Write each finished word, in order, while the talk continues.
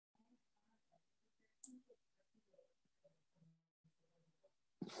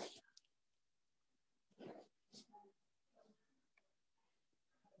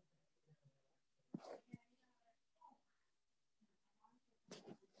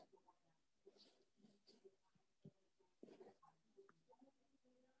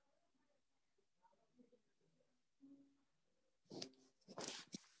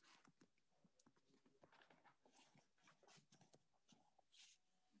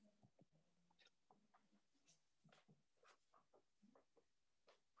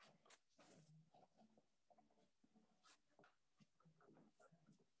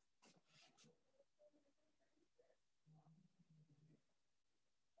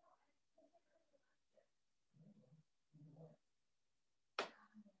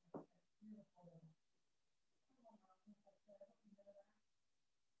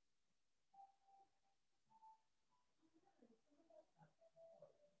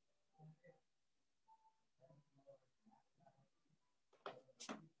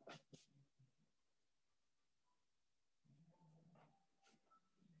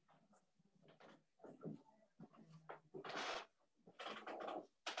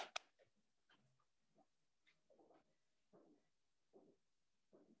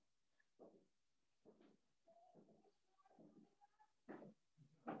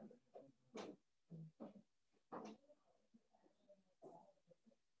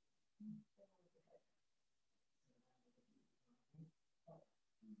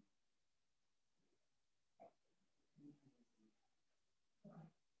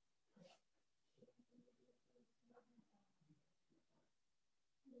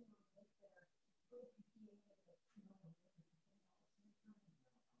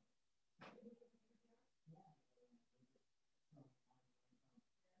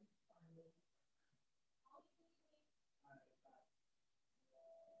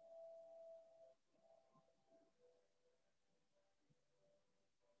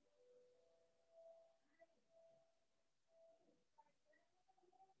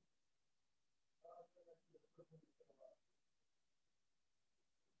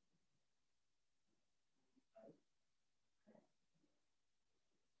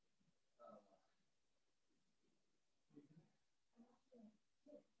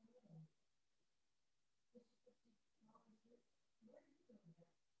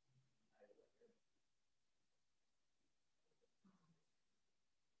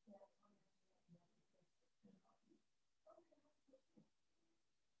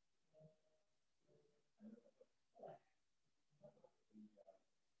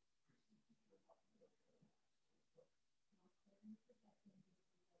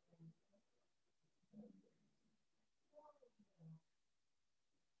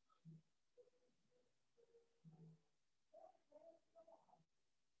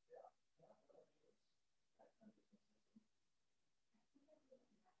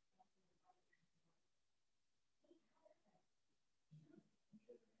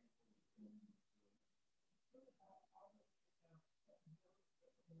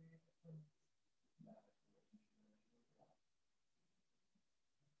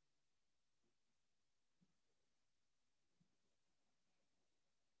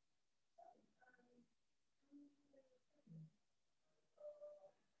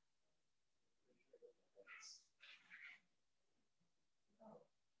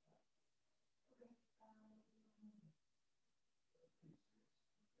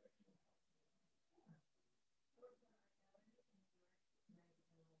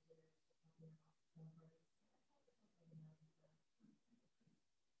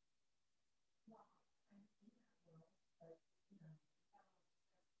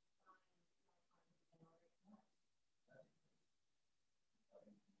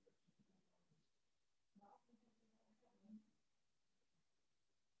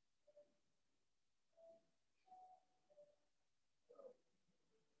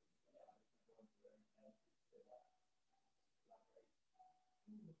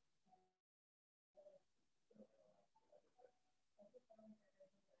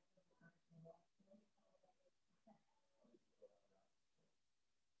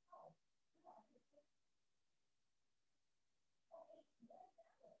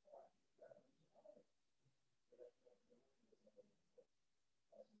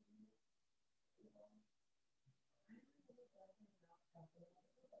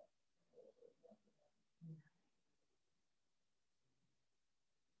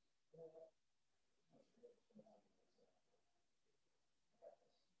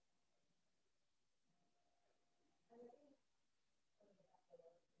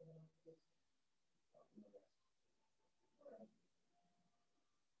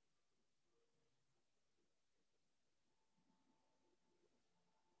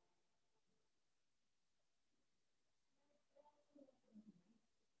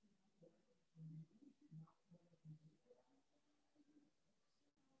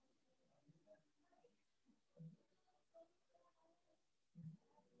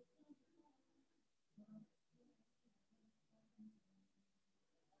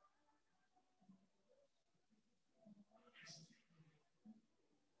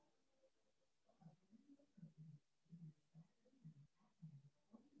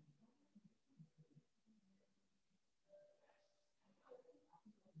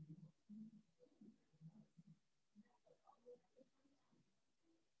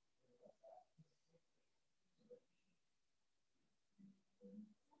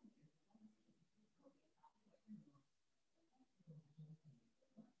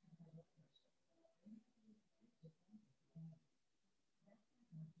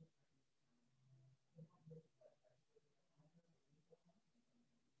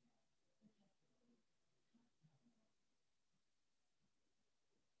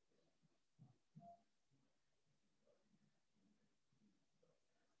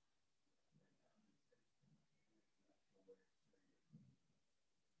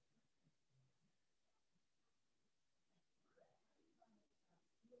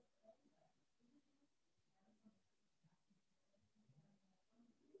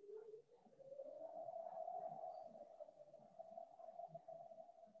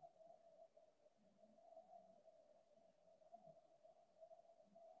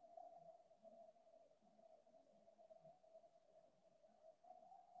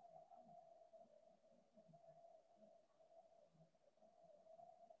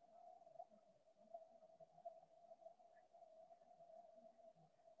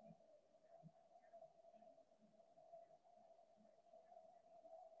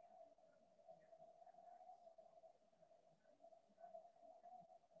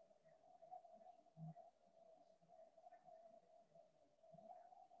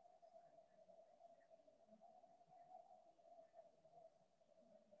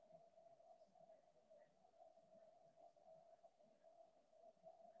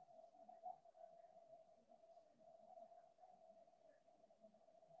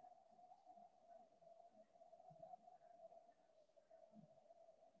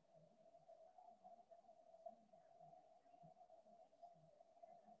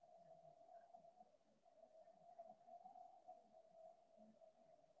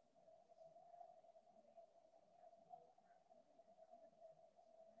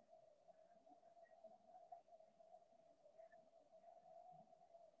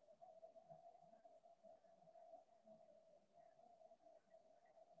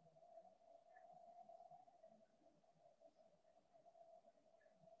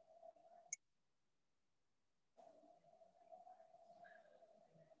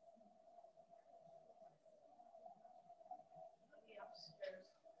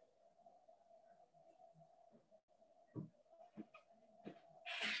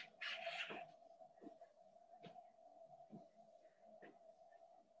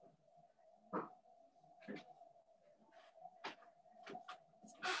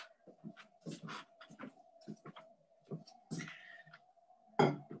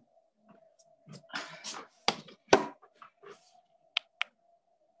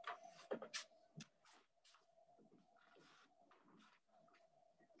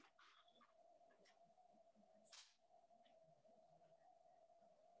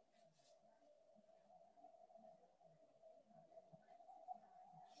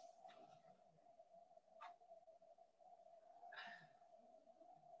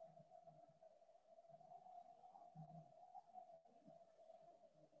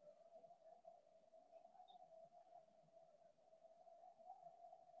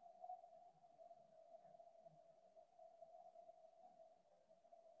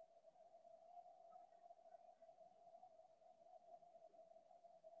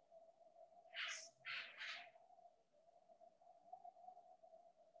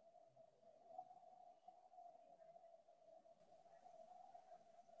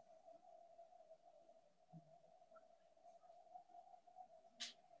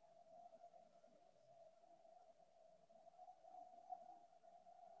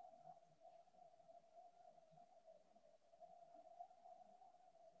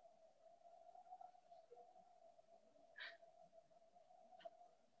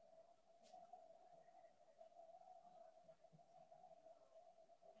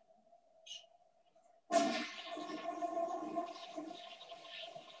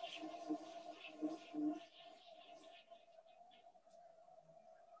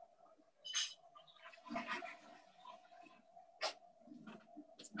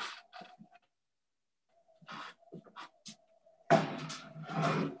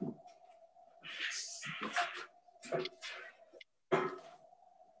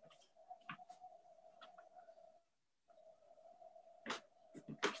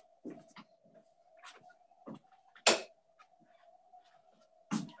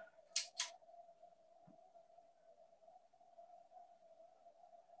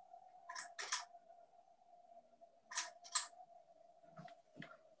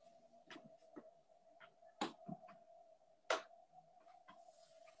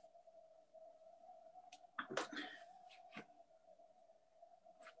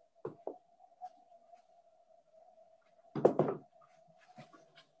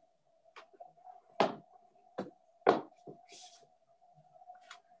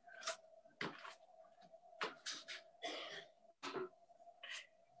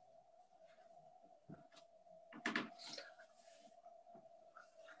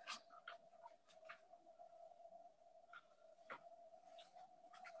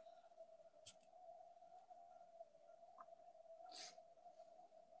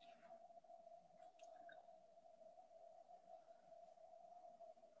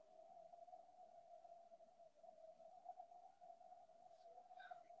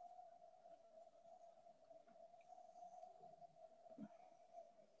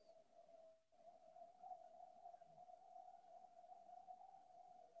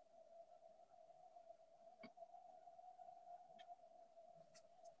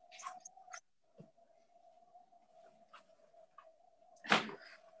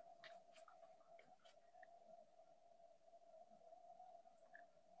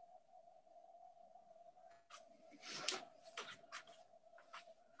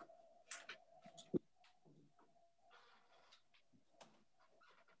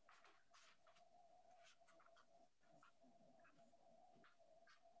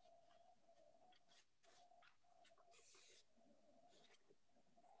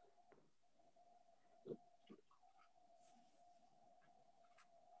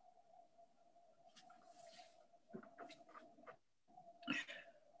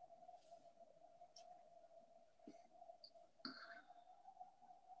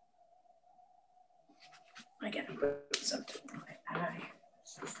I gotta put something in my eye.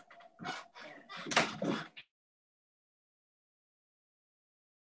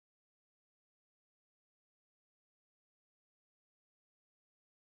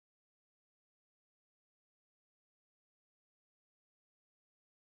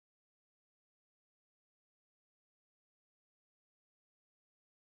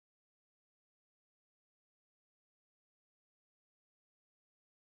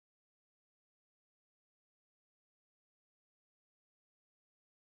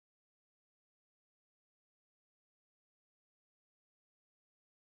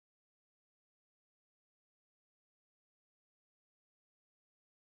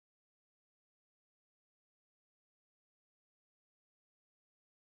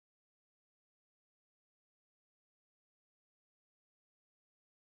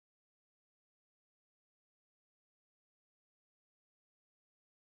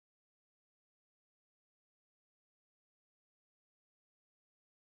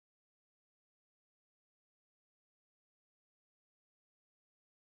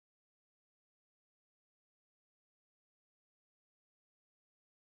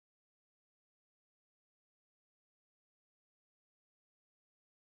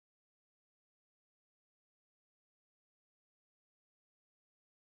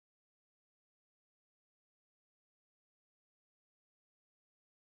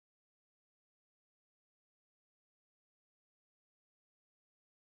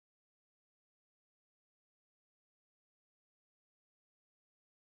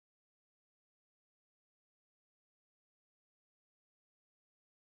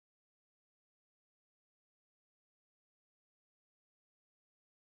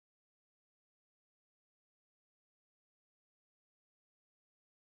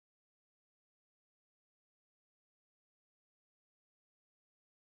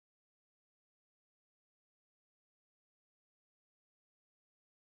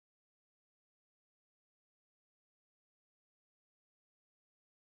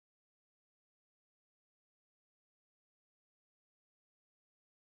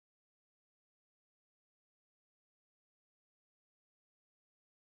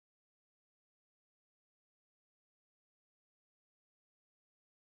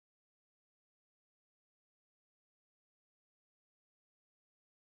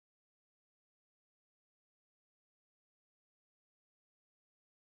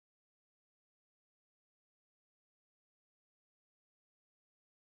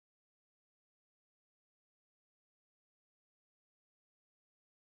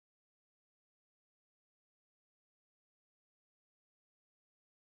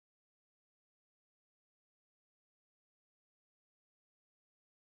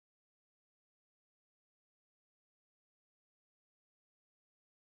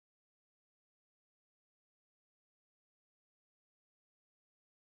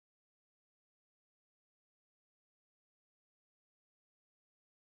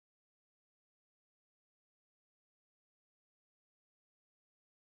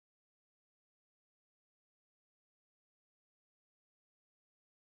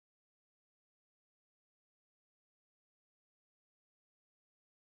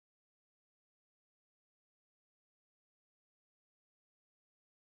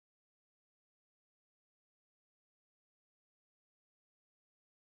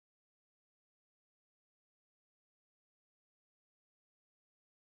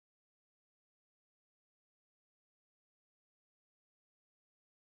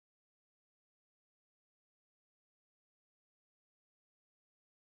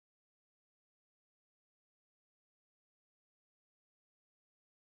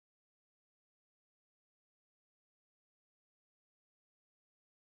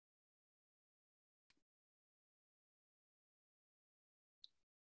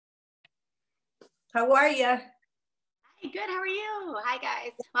 How are you? Hi, good. How are you? Hi,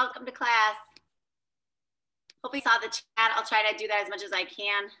 guys. Welcome to class. Hope you saw the chat. I'll try to do that as much as I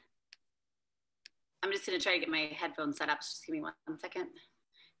can. I'm just going to try to get my headphones set up. Just give me one second.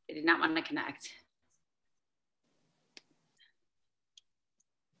 I did not want to connect.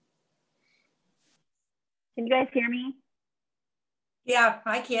 Can you guys hear me? Yeah,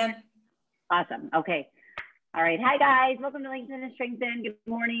 I can. Awesome. Okay. All right. Hi, guys. Welcome to Lengthen and Strengthen. Good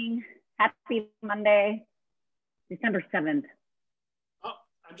morning. Happy Monday, December 7th. Oh,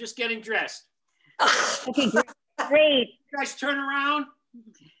 I'm just getting dressed. Okay, great. You guys turn around.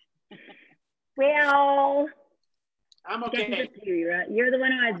 Well, I'm okay. You're the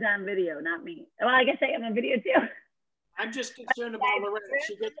one who has on video, not me. Well, I guess I am on video too. I'm just concerned about Loretta.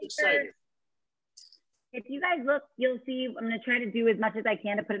 She gets excited. If you guys look, you'll see I'm going to try to do as much as I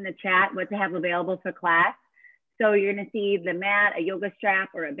can to put in the chat what to have available for class. So you're gonna see the mat, a yoga strap,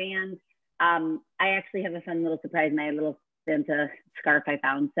 or a band. I actually have a fun little surprise, my little Santa scarf I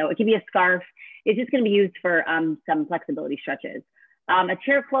found. So it can be a scarf. It's just gonna be used for some flexibility stretches. A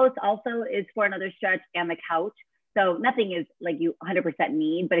chair close also is for another stretch, and the couch. So nothing is like you 100%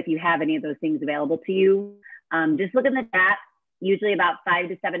 need, but if you have any of those things available to you, just look in the chat. Usually about 5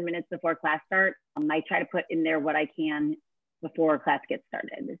 to 7 minutes before class start, I try to put in there what I can before class gets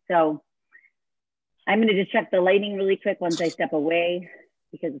started. So I'm gonna just check the lighting really quick once I step away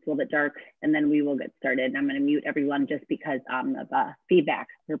because it's a little bit dark, and then we will get started. I'm gonna mute everyone just because of feedback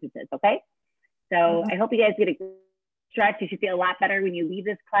purposes, okay? So I hope you guys get a stretch. You should feel a lot better when you leave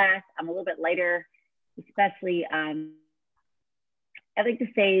this class. I'm a little bit lighter, especially, I'd like to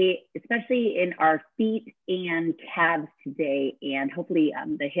say, especially in our feet and calves today, and hopefully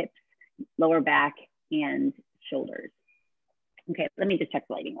the hips, lower back, and shoulders. Okay, let me just check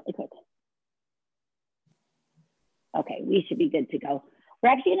the lighting really quick. Okay, we should be good to go. We're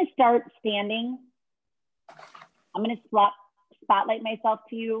actually gonna start standing. I'm gonna spotlight myself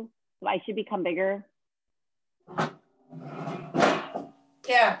to you, so I should become bigger.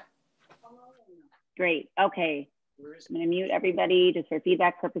 Yeah. Great, okay. I'm gonna mute everybody just for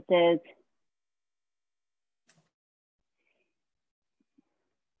feedback purposes.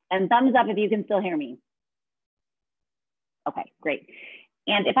 And thumbs up if you can still hear me. Okay, great.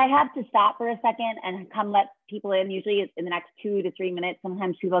 And if I have to stop for a second and come let people in, usually in the next 2 to 3 minutes,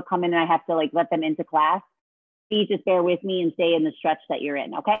 sometimes people come in and I have to like let them into class. Please just bear with me and stay in the stretch that you're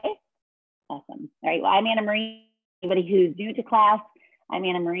in, okay? Awesome. All right, well, I'm Anna Marie. Anybody who's new to class, I'm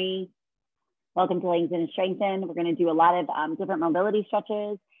Anna Marie. Welcome to Lengthen and Strengthen. We're gonna do a lot of different mobility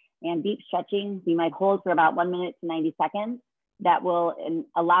stretches and deep stretching. We might hold for about 1 minute to 90 seconds. That will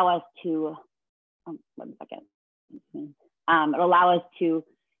allow us to, 1 second. It'll allow us to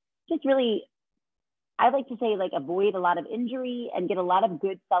just really, I like to say like avoid a lot of injury and get a lot of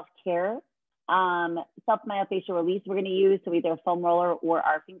good self-care. Self-myofascial release we're gonna use, so either a foam roller or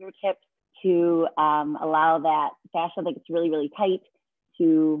our fingertips to allow that fascia that gets really, really tight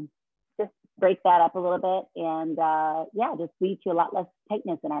to just break that up a little bit and yeah, just lead to a lot less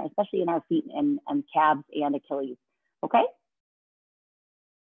tightness in our, especially in our feet and calves and Achilles, okay?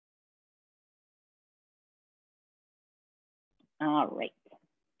 All right.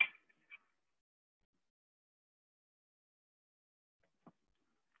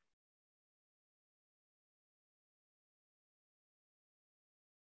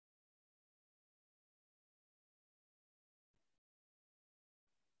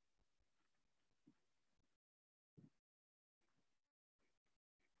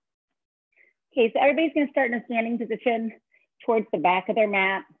 Okay, so everybody's gonna start in a standing position towards the back of their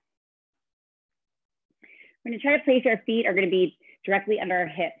mat. We're gonna try to place our feet are gonna be directly under our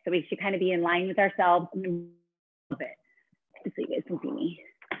hips. So we should kind of be in line with ourselves a little bit, just so you guys can see me.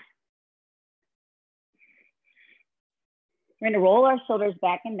 We're gonna roll our shoulders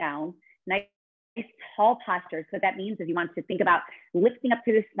back and down. Nice tall posture. So what that means is you want to think about lifting up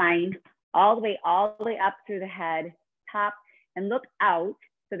through the spine, all the way up through the head, top, and look out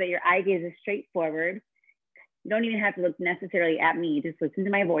so that your eye gaze is straight forward. You don't even have to look necessarily at me, just listen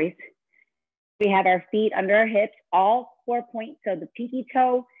to my voice. We have our feet under our hips, all 4 points. So the pinky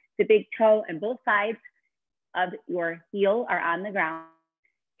toe, the big toe, and both sides of your heel are on the ground.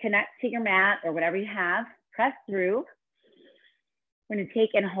 Connect to your mat or whatever you have, press through. We're gonna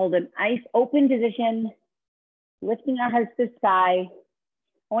take and hold an nice open position, lifting our hearts to the sky.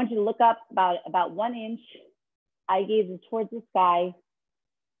 I want you to look up about 1 inch. Eye gaze is towards the sky.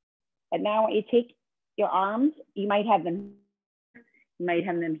 And now I want you to take your arms. You might have them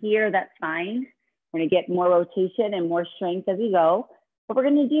here, that's fine. We're gonna get more rotation and more strength as we go. What we're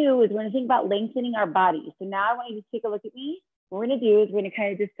gonna do is we're gonna think about lengthening our body. So now I want you to take a look at me. What we're gonna do is we're gonna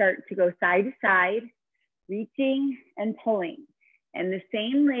kind of just start to go side to side, reaching and pulling. And the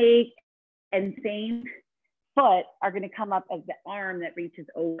same leg and same foot are gonna come up as the arm that reaches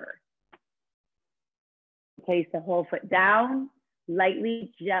over. Place the whole foot down,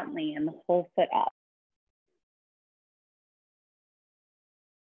 lightly, gently, and the whole foot up.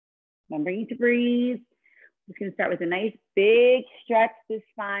 Remembering to breathe. Just gonna start with a nice big stretch to the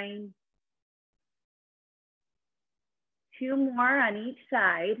spine. 2 more on each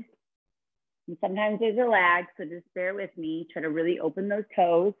side. And sometimes there's a lag, so just bear with me. Try to really open those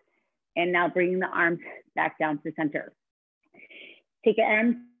toes. And now bring the arms back down to the center. Take your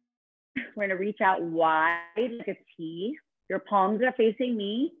arms, we're gonna reach out wide like a T. Your palms are facing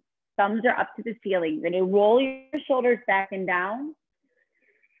me, thumbs are up to the ceiling. You're gonna roll your shoulders back and down.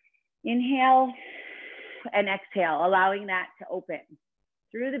 Inhale and exhale, allowing that to open.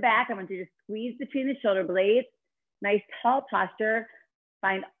 Through the back, I want you to squeeze between the shoulder blades. Nice tall posture.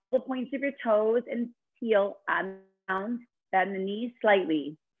 Find all the points of your toes and heel on the ground. Bend the knees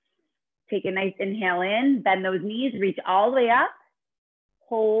slightly. Take a nice inhale in, bend those knees, reach all the way up,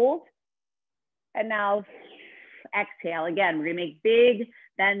 hold, and now exhale. Again, we're gonna make big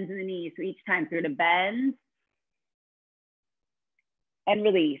bends in the knees. So each time, so we're gonna bend and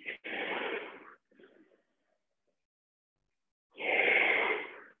release.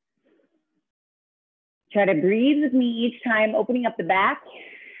 Try to breathe with me each time, opening up the back.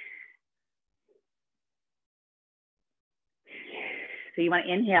 So you want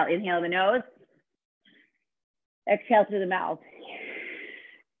to inhale, inhale the nose. Exhale through the mouth.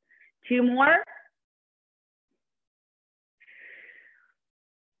 2 more.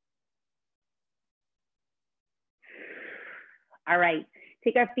 All right,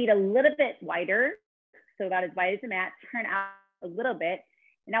 take our feet a little bit wider, so about as wide as the mat, turn out a little bit.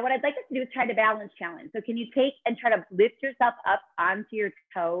 Now what I'd like us to do is try the balance challenge. So can you take and try to lift yourself up onto your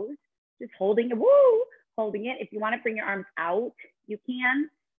toes, just holding it, woo, holding it. If you want to bring your arms out, you can,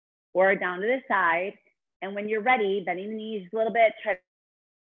 or down to the side. And when you're ready, bending the knees a little bit, try to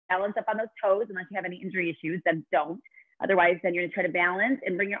balance up on those toes, unless you have any injury issues, then don't. Otherwise, then you're gonna try to balance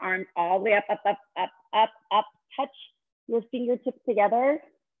and bring your arms all the way up, up, up, up, up, up, touch your fingertips together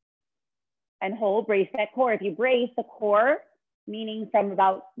and hold, brace that core. If you brace the core, meaning from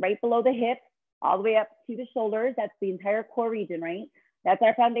about right below the hip, all the way up to the shoulders, that's the entire core region, right? That's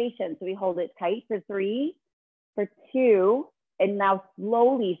our foundation. So we hold it tight for 3, for 2, and now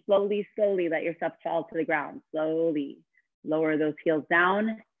slowly, slowly, slowly let yourself fall to the ground. Slowly lower those heels down.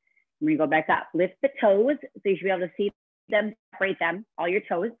 And we go back up. Lift the toes, so you should be able to see them, separate them, all your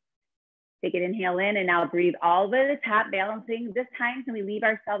toes. Take an inhale in, and now breathe all the way to the top, balancing. This time, can we leave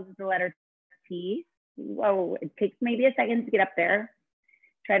ourselves with the letter T? Whoa, it takes maybe a second to get up there.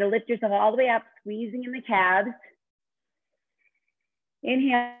 Try to lift yourself all the way up, squeezing in the calves.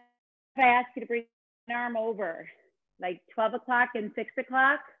 Inhale, if I ask you to bring an arm over, like 12 o'clock and 6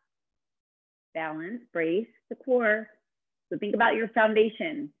 o'clock, balance, brace the core. So think about your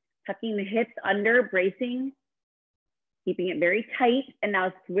foundation, tucking the hips under, bracing, keeping it very tight. And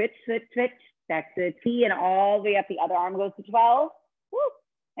now switch, switch, switch, back to the T and all the way up. The other arm goes to 12. Woo.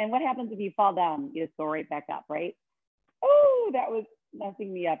 And what happens if you fall down? You just go right back up, right? Oh, that was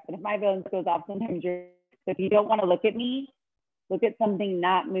messing me up. And if my balance goes off, sometimes if you don't want to look at me, look at something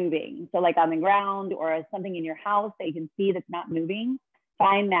not moving. So like on the ground or something in your house that you can see that's not moving.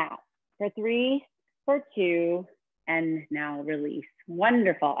 Find that for 3, for 2, and now release.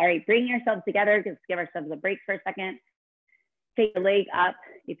 Wonderful. All right, bring yourselves together. Just give ourselves a break for a second. Take the leg up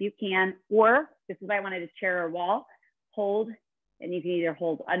if you can, or this is why I wanted a chair or wall. Hold, and you can either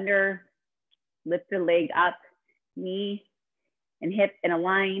hold under, lift the leg up, knee and hip in a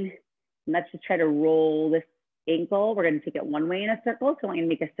line. And let's just try to roll this ankle. We're going to take it one way in a circle. So I'm going to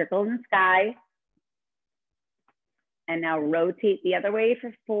make a circle in the sky. And now rotate the other way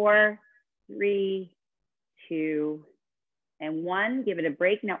for 4, 3, 2, and 1. Give it a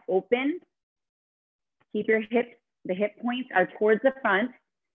break. Now open. Keep your hips, the hip points are towards the front.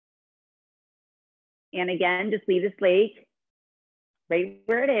 And again, just leave this leg right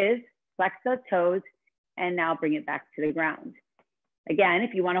where it is. Flex those toes. And now bring it back to the ground. Again,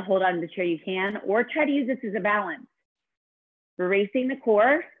 if you want to hold on to the chair, you can, or try to use this as a balance. We're racing the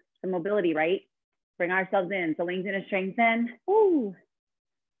core, the mobility, right? Bring ourselves in. So lengthen and strengthen. Ooh.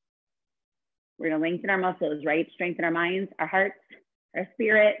 We're going to lengthen our muscles, right? Strengthen our minds, our hearts, our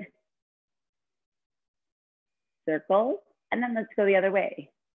spirit. Circle, and then let's go the other way.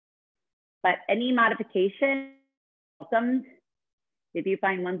 But any modification, welcomed. If you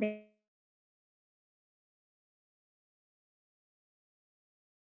find one thing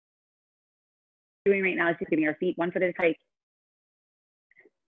doing right now is just giving our feet one foot at a time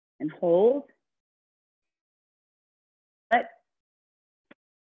and hold. But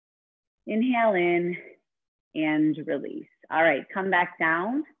inhale in and release. All right, come back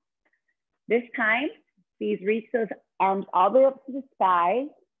down. This time, please reach those arms all the way up to the sky.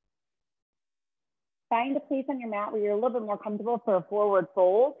 Find a place on your mat where you're a little bit more comfortable for a forward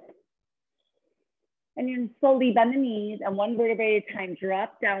fold. And you're going to slowly bend the knees and one vertebrae at a time,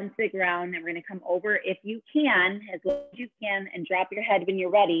 drop down to the ground. And we're going to come over, if you can, as low as you can, and drop your head when you're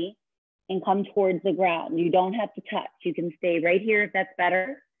ready and come towards the ground. You don't have to touch. You can stay right here if that's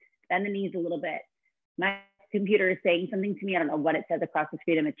better. Bend the knees a little bit. My computer is saying something to me. I don't know what it says across the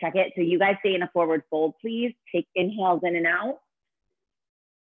screen. I'm going to check it. So you guys stay in a forward fold, please. Take inhales in and out.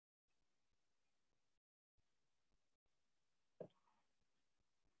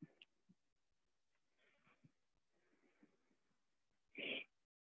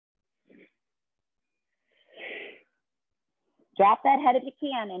 drop that head if you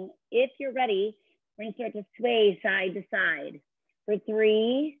can. And if you're ready, we're gonna start to sway side to side. For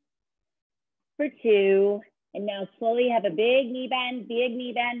 3, for 2, and now slowly have a big knee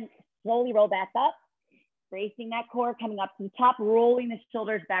bend, slowly roll back up, bracing that core, coming up to the top, rolling the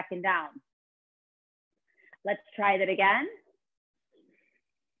shoulders back and down. Let's try that again.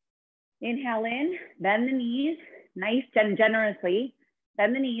 Inhale in, bend the knees, nice and generously,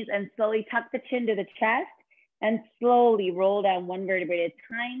 bend the knees and slowly tuck the chin to the chest and slowly roll down one vertebrae at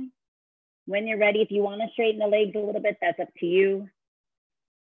a time. When you're ready, if you want to straighten the legs a little bit, that's up to you.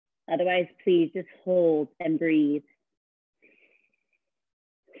 Otherwise, please just hold and breathe.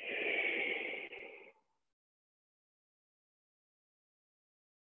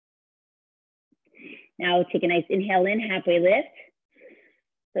 Now take a nice inhale in, halfway lift.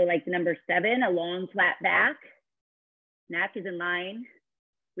 So like the number 7, a long flat back. Neck is in line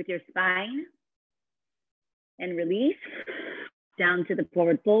with your spine. And release down to the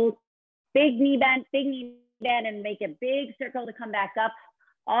forward fold. Big knee bend, and make a big circle to come back up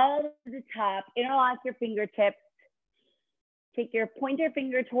all to the top. Interlock your fingertips. Take your pointer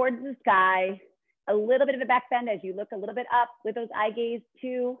finger towards the sky. A little bit of a back bend as you look a little bit up with those eye gaze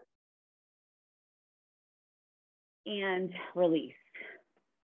too. And release.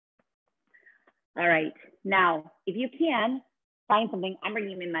 All right, now, if you can, find something. I'm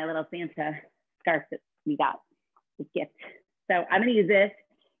bringing in my little Santa scarf that we got, this gift. So I'm gonna use this.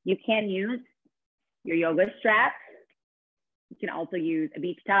 You can use your yoga strap. You can also use a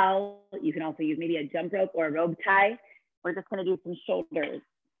beach towel. You can also use maybe a jump rope or a robe tie. We're just gonna do some shoulders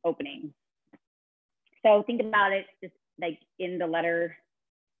opening. So think about it just like in the letter,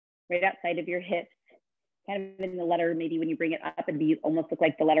 right outside of your hips, kind of in the letter, maybe when you bring it up, it'd be almost look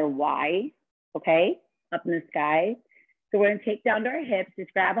like the letter Y, okay? Up in the sky. So we're gonna take down to our hips,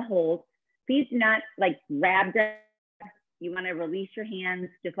 just grab a hold. Please do not like grab them. You wanna release your hands,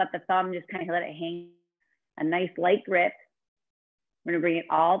 just let the thumb just kind of let it hang. A nice light grip. We're gonna bring it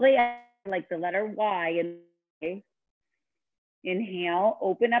all the way up like the letter Y. And okay. Inhale,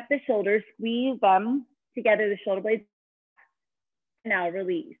 open up the shoulders, squeeze them together, the shoulder blades. Now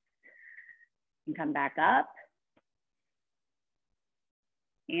release. And come back up.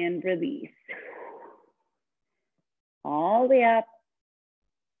 And release. All the way up.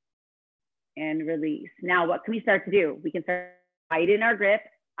 And release. Now, what can we start to do? We can start tighten our grip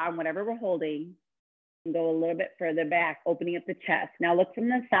on whatever we're holding and go a little bit further back, opening up the chest. Now look from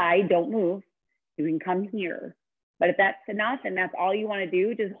the side, don't move. You can come here. But if that's enough and that's all you want to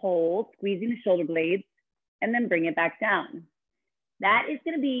do, just hold, squeezing the shoulder blades, and then bring it back down. That is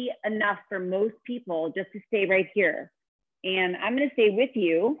going to be enough for most people just to stay right here. And I'm going to stay with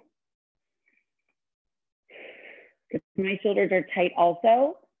you because my shoulders are tight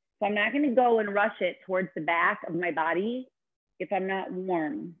also. So I'm not going to go and rush it towards the back of my body if I'm not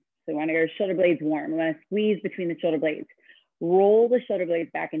warm. So I want your shoulder blades warm. I want to squeeze between the shoulder blades. Roll the shoulder blades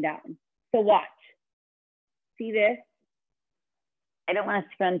back and down. So watch. See this? I don't want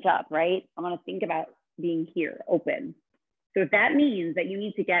to scrunch up, right? I want to think about being here, open. So if that means that you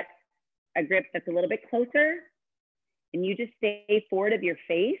need to get a grip that's a little bit closer and you just stay forward of your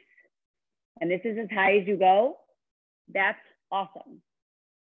face and this is as high as you go, that's awesome.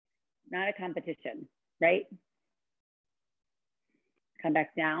 Not a competition, right? Come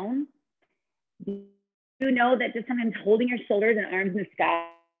back down. You know that just sometimes holding your shoulders and arms in the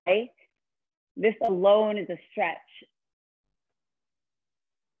sky, this alone is a stretch.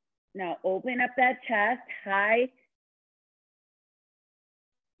 Now open up that chest, high.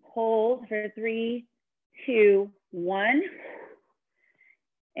 Hold for 3, 2, 1.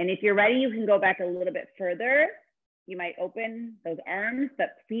 And if you're ready, you can go back a little bit further. You might open those arms, but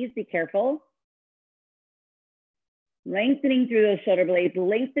please be careful. Lengthening through those shoulder blades,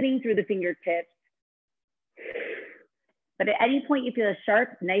 lengthening through the fingertips. But at any point you feel a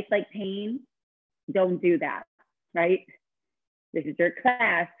sharp, knife-like pain, don't do that, right? This is your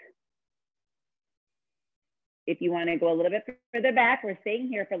class. If you want to go a little bit further back, we're staying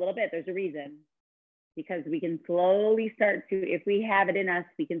here for a little bit. There's a reason. Because we can slowly start to, if we have it in us,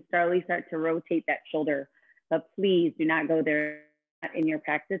 we can slowly start to rotate that shoulder. But please do not go there in your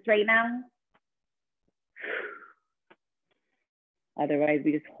practice right now. Otherwise,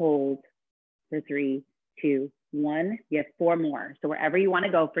 we just hold for 3, 2, 1. You have 4 more. So wherever you want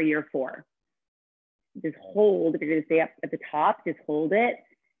to go for your 4. Just hold. If you're going to stay up at the top, just hold it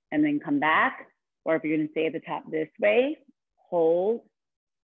and then come back. Or if you're going to stay at the top this way, hold.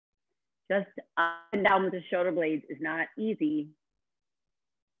 Just up and down with the shoulder blades is not easy.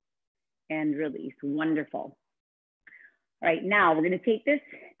 And release. Wonderful. All right, now we're going to take this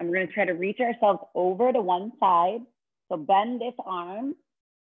and we're going to try to reach ourselves over to one side. So bend this arm.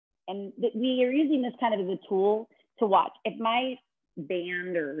 And we are using this kind of as a tool to watch. If my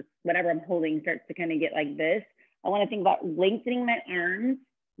band or whatever I'm holding starts to kind of get like this, I want to think about lengthening my arms,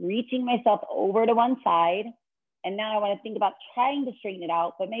 reaching myself over to one side. And now I want to think about trying to straighten it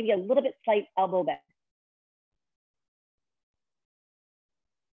out, but maybe a little bit slight elbow bend.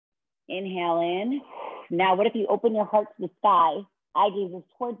 Inhale in. Now, what if you open your heart to the sky? Eye gaze is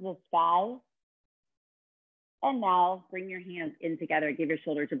towards the sky. And now bring your hands in together. Give your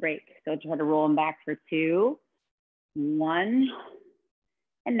shoulders a break. So try to roll them back for 2, 1,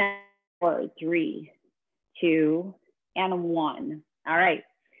 and now 4, 3, 2, and 1. All right.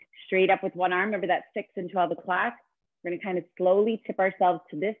 Straight up with one arm. Remember that 6 and 12 o'clock. We're going to kind of slowly tip ourselves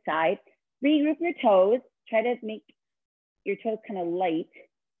to this side. Regroup your toes. Try to make your toes kind of light.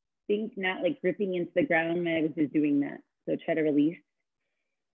 Things not like gripping into the ground when I was just doing that. So try to release.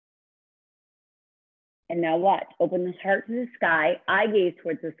 And now watch. Open the heart to the sky. Eye gaze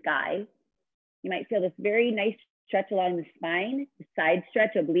towards the sky. You might feel this very nice stretch along the spine, the side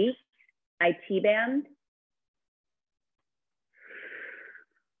stretch, oblique, IT band.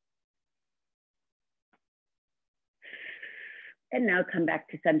 And now come back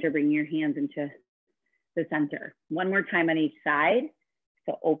to center. Bring your hands into the center. One more time on each side.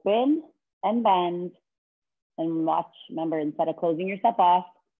 So open and bend and watch. Remember, instead of closing yourself off,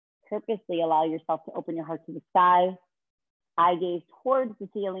 purposely allow yourself to open your heart to the sky. Eye gaze towards the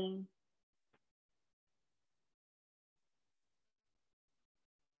ceiling.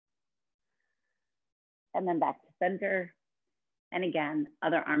 And then back to center. And again,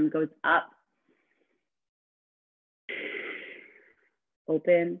 other arm goes up.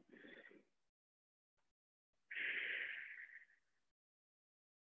 Open.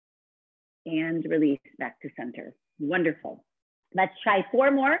 And release back to center. Wonderful. Let's try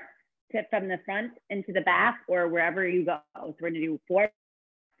 4 more. Tip from the front into the back or wherever you go. So we're gonna do 4,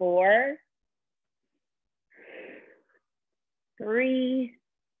 4, 3,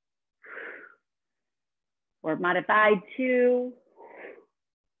 or modified 2,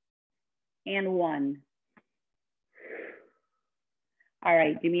 and 1. All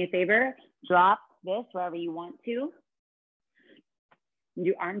right, do me a favor. Drop this wherever you want to.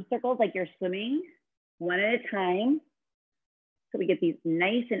 Do arm circles like you're swimming, one at a time. So we get these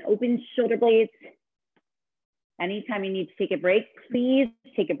nice and open shoulder blades. Anytime you need to take a break, please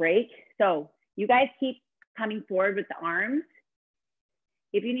take a break. So you guys keep coming forward with the arms.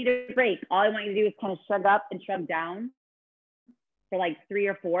 If you need a break, all I want you to do is kind of shrug up and shrug down for like 3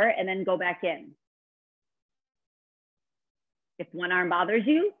 or 4 and then go back in. If one arm bothers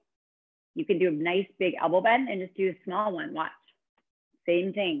you, you can do a nice big elbow bend and just do a small one. Watch.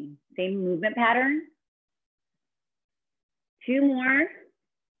 Same thing, same movement pattern. 2 more.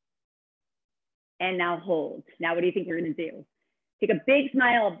 And now hold. Now, what do you think we're gonna do? Take a big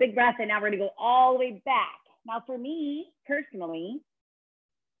smile, a big breath, and now we're gonna go all the way back. Now for me, personally,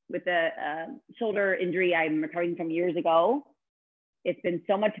 with the shoulder injury I'm recovering from years ago, it's been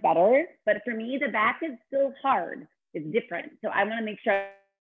so much better. But for me, the back is still hard. It's different. So I wanna make sure I'm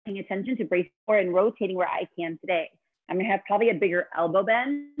paying attention to brace for and rotating where I can today. I'm gonna have probably a bigger elbow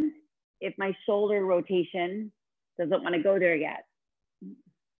bend if my shoulder rotation doesn't wanna go there yet.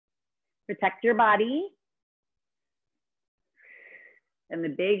 Protect your body. And the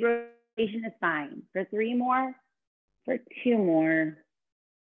big rotation is fine. For 3 more, for 2 more,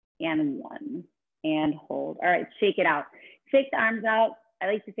 and 1. And hold. All right, shake it out. Shake the arms out. I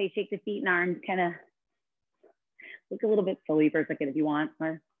like to say shake the feet and arms, kind of look a little bit silly for a second if you want,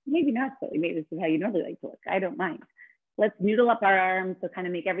 or maybe not silly. Maybe this is how you normally like to look. I don't mind. Let's noodle up our arms, so kind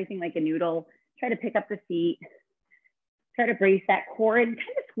of make everything like a noodle. Try to pick up the feet. Try to brace that core and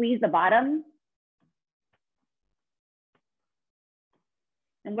kind of squeeze the bottom.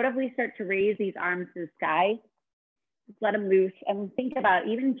 And what if we start to raise these arms to the sky? Just let them loose and think about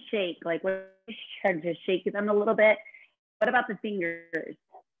even shake, like what if you start to shake them a little bit? What about the fingers?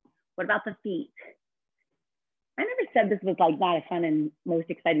 What about the feet? I never said this was like not a fun and most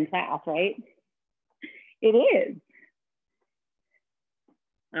exciting class, right? It is.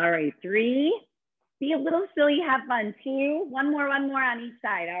 All right, 3. Be a little silly, have fun. 2, one more on each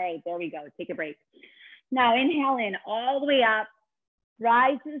side. All right, there we go. Take a break. Now inhale in all the way up,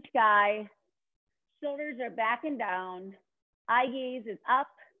 rise to the sky. Shoulders are back and down. Eye gaze is up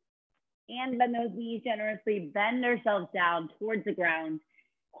and bend those knees generously. Bend ourselves down towards the ground.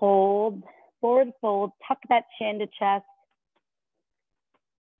 Hold, forward fold, tuck that chin to chest.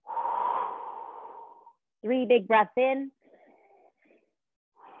 3 big breaths in.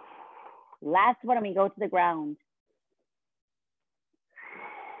 Last one, and we go to the ground.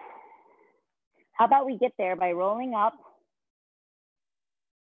 How about we get there by rolling up,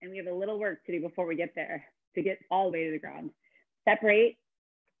 and we have a little work to do before we get there to get all the way to the ground. Separate,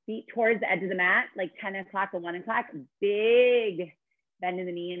 feet towards the edge of the mat, like 10 o'clock or 1 o'clock, big bend in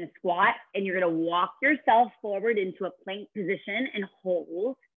the knee in a squat, and you're gonna walk yourself forward into a plank position and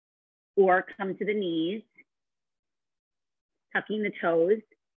hold, or come to the knees, tucking the toes.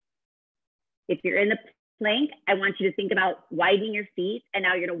 If you're in the plank, I want you to think about widening your feet, and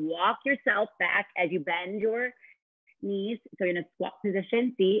now you're gonna walk yourself back as you bend your knees. So you're in a squat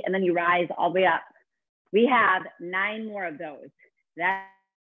position, see, and then you rise all the way up. We have 9 more of those. That's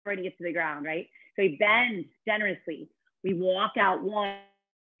where to get to the ground, right? So we bend generously. We walk out 1,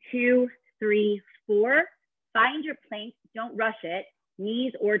 2, 3, 4. Find your plank, don't rush it.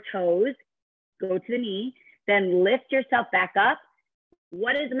 Knees or toes, go to the knee, then lift yourself back up.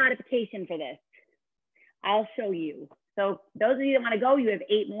 What is the modification for this? I'll show you. So those of you that wanna go, you have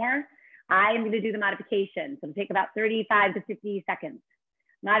 8 more. I am gonna do the modification. So it'll take about 35 to 50 seconds.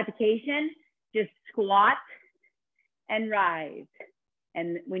 Modification, just squat and rise.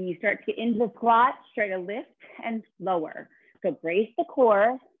 And when you start to get into the squat, try to lift and lower. So brace the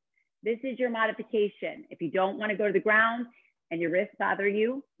core. This is your modification. If you don't wanna go to the ground and your wrists bother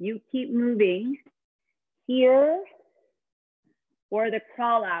you, you keep moving here or the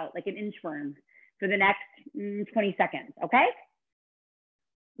crawl out like an inchworm for the next 20 seconds, okay?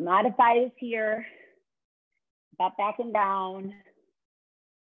 Modify this here, butt back and down.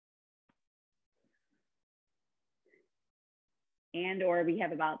 And or we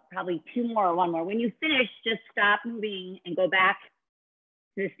have about probably 2 more or 1 more. When you finish, just stop moving and go back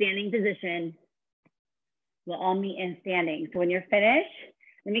to the standing position. We'll all meet in standing. So when you're finished,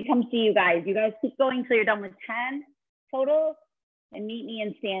 let me come see you guys. You guys keep going till you're done with 10 total and meet me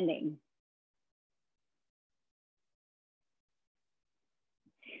in standing.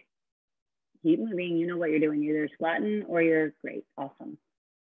 Keep moving, you know what you're doing. You're either squatting or you're great, awesome.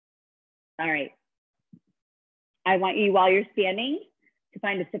 All right. I want you, while you're standing, to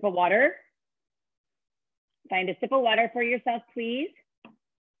find a sip of water. Find a sip of water for yourself, please.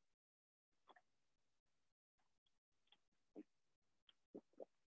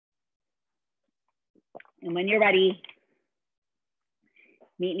 And when you're ready,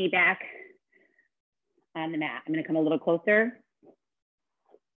 meet me back on the mat. I'm gonna come a little closer.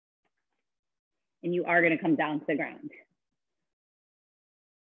 And you are gonna come down to the ground.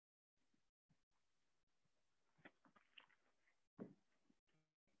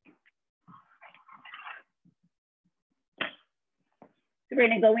 So we're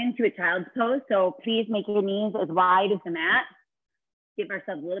gonna go into a child's pose. So please make your knees as wide as the mat. Give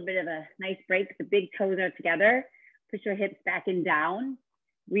ourselves a little bit of a nice break. The big toes are together. Push your hips back and down.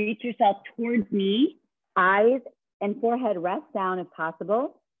 Reach yourself towards me. Eyes and forehead rest down if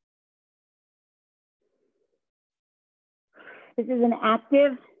possible. This is an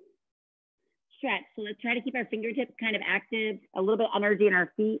active stretch. So let's try to keep our fingertips kind of active, a little bit of energy in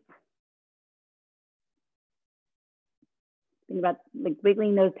our feet. Think about like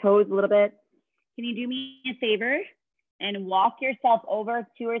wiggling those toes a little bit. Can you do me a favor and walk yourself over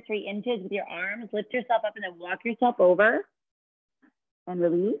 2 or 3 inches with your arms? Lift yourself up and then walk yourself over and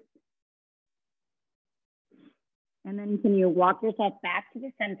release. And then can you walk yourself back to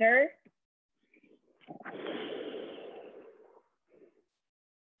the center?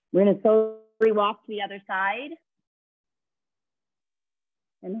 We're gonna slowly walk to the other side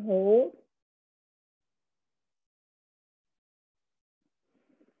and hold.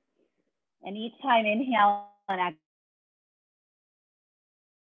 And each time inhale and exhale.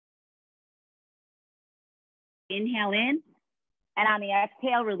 Inhale in, and on the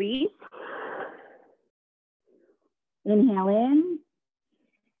exhale, release. Inhale in,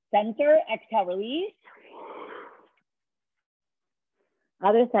 center, exhale, release.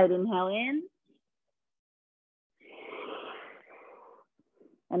 Other side, inhale in.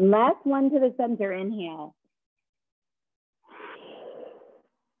 And last one to the center, inhale.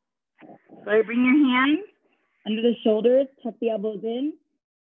 So bring your hands under the shoulders, tuck the elbows in.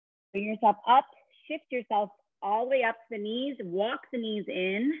 Bring yourself up, shift yourself all the way up to the knees, walk the knees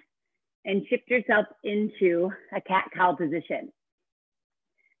in, and shift yourself into a cat-cow position.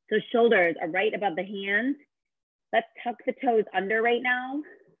 So shoulders are right above the hands. Let's tuck the toes under right now.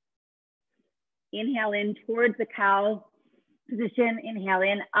 Inhale in towards the cow position. Inhale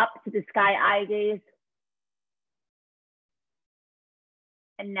in up to the sky eye gaze.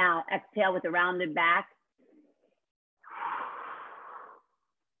 And now exhale with a rounded back.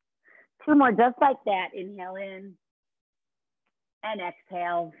 2 more just like that. Inhale in and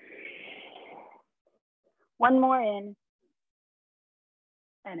exhale. 1 more in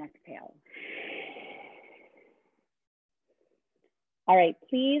and exhale. All right,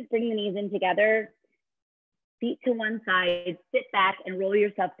 please bring the knees in together. Feet to one side, sit back and roll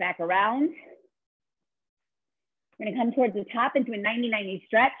yourself back around. We're gonna come towards the top into a 90-90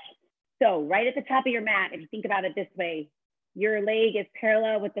 stretch. So right at the top of your mat, if you think about it this way, your leg is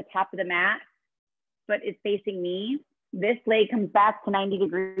parallel with the top of the mat, but it's facing me. This leg comes back to 90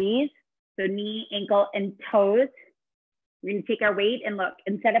 degrees. So knee, ankle, and toes. We're gonna take our weight and look,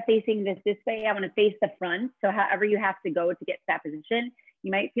 instead of facing this way, I wanna face the front. So however you have to go to get to that position,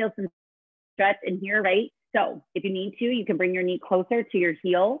 you might feel some stretch in here, right? So if you need to, you can bring your knee closer to your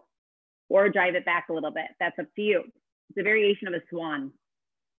heel or drive it back a little bit. That's up to you. It's a variation of a swan.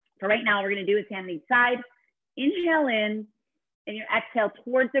 So right now, we're gonna do is hand on each side. Inhale in, and your exhale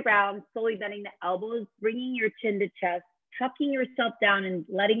towards the ground, slowly bending the elbows, bringing your chin to chest, tucking yourself down and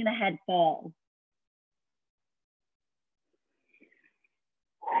letting the head fall.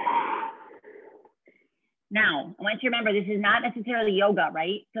 Now, I want you to remember, this is not necessarily yoga,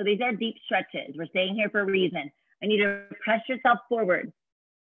 right? So these are deep stretches. We're staying here for a reason. I need to press yourself forward.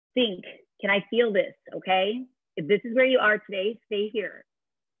 Think, can I feel this, okay? If this is where you are today, stay here.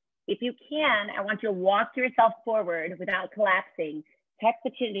 If you can, I want you to walk yourself forward without collapsing. Tuck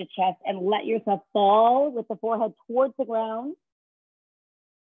the chin to chest and let yourself fall with the forehead towards the ground.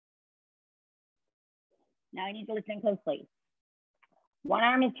 Now I need to listen closely. One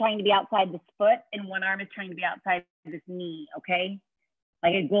arm is trying to be outside this foot and one arm is trying to be outside this knee, okay?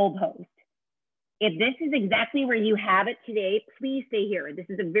 Like a goalpost. If this is exactly where you have it today, please stay here. This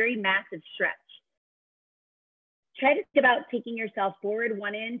is a very massive stretch. Try to think about taking yourself forward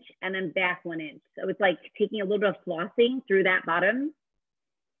 1 inch and then back 1 inch. So it's like taking a little bit of flossing through that bottom.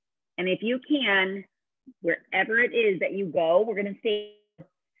 And if you can, wherever it is that you go, we're gonna stay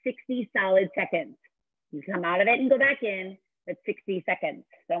 60 solid seconds. You come out of it and go back in, that's 60 seconds.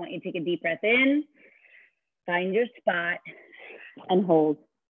 So I want you to take a deep breath in, find your spot, and hold.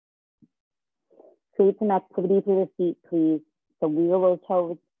 Create some activity through the feet, please. So wheel those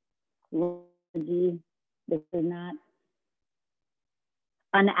toes. This is not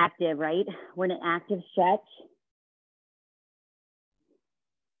unactive, right? We're in an active stretch.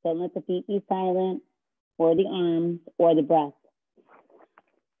 Don't let the feet be silent, or the arms, or the breath.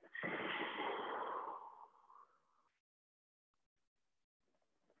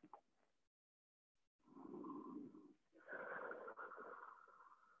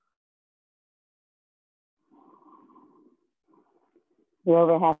 You're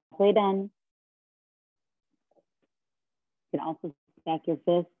over halfway done. You can also stack your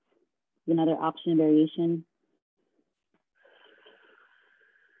fists, another option and variation.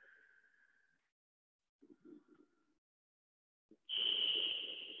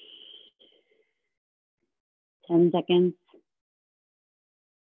 Ten seconds.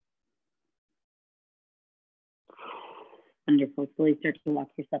 Wonderful. Slowly start to walk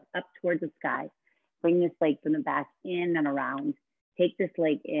yourself up towards the sky. Bring this leg from the back in and around. Take this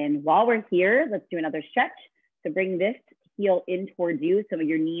leg in. While we're here, let's do another stretch. So bring this heel in towards you so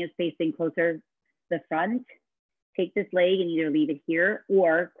your knee is facing closer to the front. Take this leg and either leave it here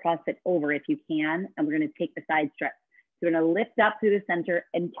or cross it over if you can. And we're going to take the side stretch. So we're going to lift up through the center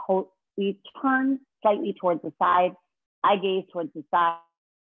and we turn slightly towards the side. Eye gaze towards the side.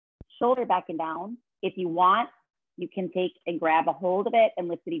 Shoulder back and down. If you want, you can take and grab a hold of it and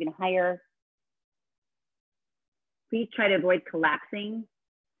lift it even higher. Please try to avoid collapsing.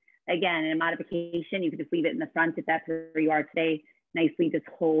 Again, in a modification, you can just leave it in the front if that's where you are today. Nicely just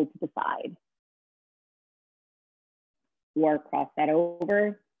hold to the side. Or cross that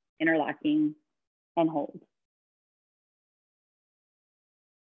over, interlocking, and hold.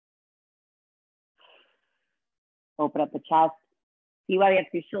 Open up the chest. See why we have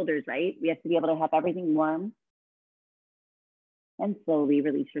to do shoulders, right? We have to be able to have everything warm. And slowly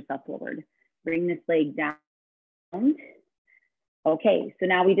release yourself forward. Bring this leg down. Okay, so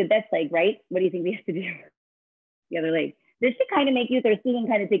now we did this leg, right? What do you think we have to do? The other leg. This should kind of make you thirsty and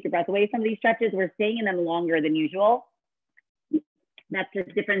kind of take your breath away. Some of these stretches, we're staying in them longer than usual. That's the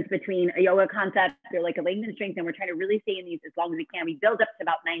difference between a yoga concept or like a lengthen strength, and we're trying to really stay in these as long as we can. We build up to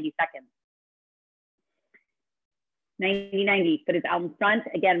about 90 seconds. 90, but it's out in front.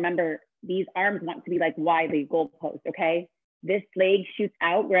 Again, remember, these arms want to be like widely goalpost, okay? This leg shoots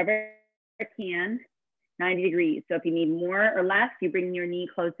out wherever it can, 90 degrees. So if you need more or less, you bring your knee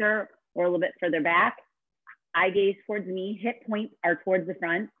closer or a little bit further back. Eye gaze towards me, hip points are towards the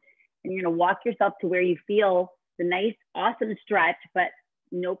front. And you're gonna walk yourself to where you feel the nice, awesome stretch, but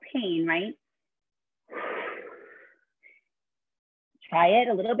no pain, right? Try it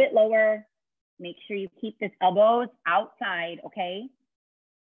a little bit lower. Make sure you keep this elbows outside, okay?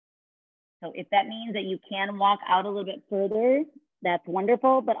 So if that means that you can walk out a little bit further, That's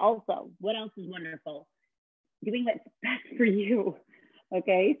wonderful, but also, what else is wonderful? Doing what's best for you.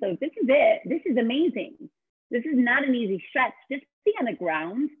 Okay, so this is it. This is amazing. This is not an easy stretch. Just be on the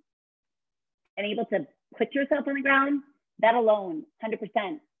ground and able to put yourself on the ground, that alone, 100%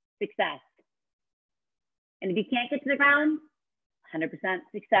 success. And if you can't get to the ground, 100%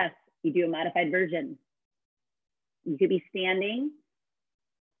 success. You do a modified version. You could be standing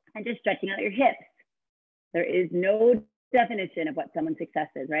and just stretching out your hips. There is no definition of what someone's success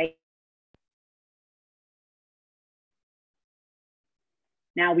is, right?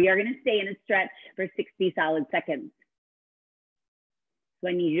 Now we are going to stay in a stretch for 60 solid seconds. So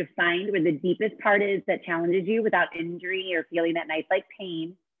I need you to find where the deepest part is that challenges you without injury or feeling that nice like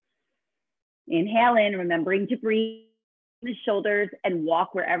pain. Inhale in, remembering to breathe the shoulders and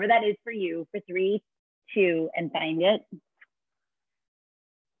walk wherever that is for you for 3, 2, and find it.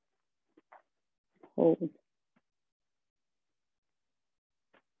 Hold.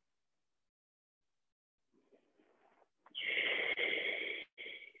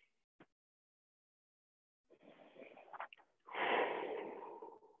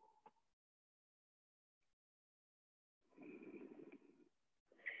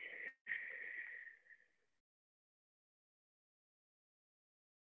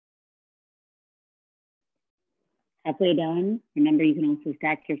 Halfway done, remember you can also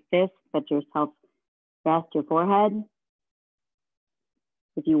stack your fists, let yourself rest your forehead.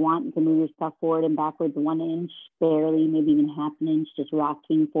 If you want, you can move yourself forward and backwards 1 inch, barely, maybe even half an inch, just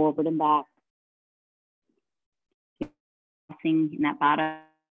rocking forward and back. In that bottom.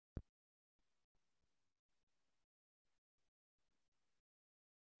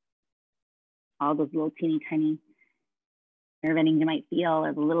 All those little teeny tiny nerve endings you might feel,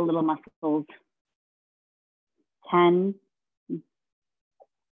 or the little muscles. 10,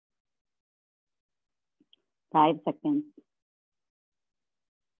 5 seconds,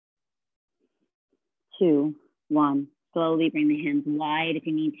 2, 1. Slowly bring the hands wide if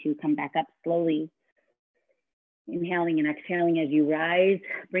you need to. Come back up slowly. Inhaling and exhaling as you rise.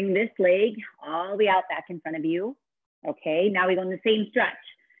 Bring this leg all the way out back in front of you. Okay, now we go in the same stretch.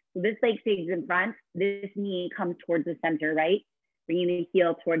 So this leg stays in front. This knee comes towards the center, right? Bringing the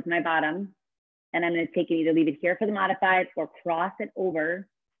heel towards my bottom. And I'm going to take it, either leave it here for the modified or cross it over.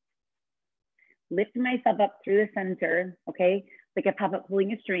 Lift myself up through the center, okay? Like a pop-up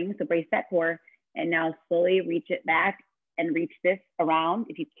pulling a string, so brace that core. And now slowly reach it back and reach this around.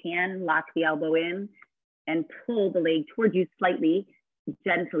 If you can, lock the elbow in and pull the leg towards you slightly,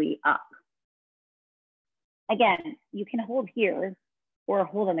 gently up. Again, you can hold here or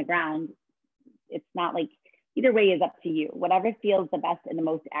hold on the ground. It's not like, either way is up to you. Whatever feels the best and the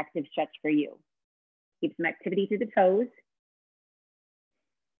most active stretch for you. Keep some activity through the toes.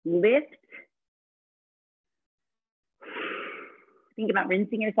 Lift. Think about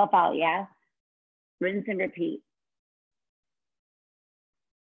rinsing yourself out, yeah? Rinse and repeat.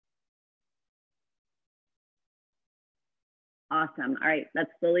 Awesome. All right,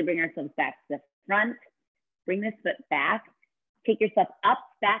 let's slowly bring ourselves back to the front. Bring this foot back. Take yourself up,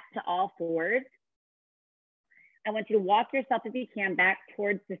 back to all fours. I want you to walk yourself, if you can, back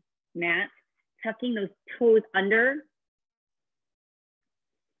towards the mat, tucking those toes under.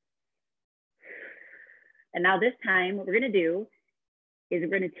 And now this time, what we're gonna do is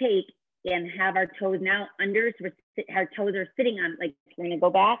we're gonna take and have our toes now under, so our toes are sitting on, like, we're gonna go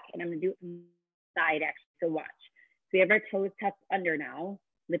back and I'm gonna do it from the side actually, so watch. So we have our toes tucked under now,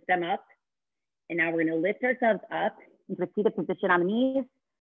 lift them up. And now we're gonna lift ourselves up into a seated position on the knees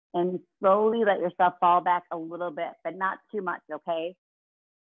and slowly let yourself fall back a little bit, but not too much, okay?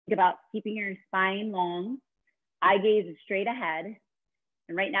 Think about keeping your spine long, eye gaze is straight ahead.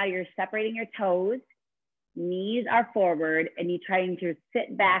 And right now you're separating your toes, knees are forward, and you're trying to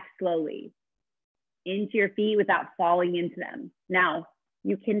sit back slowly into your feet without falling into them. Now,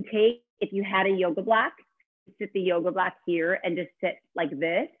 you can take, if you had a yoga block, sit the yoga block here and just sit like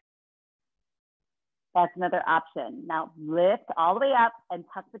this. That's another option. Now lift all the way up and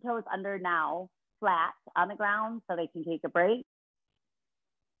tuck the toes under now, flat on the ground so they can take a break.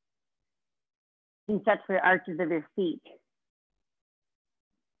 You can stretch for your arches of your feet.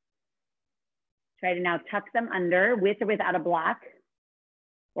 Try to now tuck them under with or without a block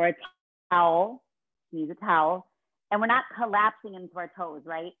or a towel. Use a towel. And we're not collapsing into our toes,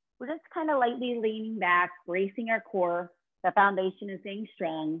 right? We're just kind of lightly leaning back, bracing our core. The foundation is staying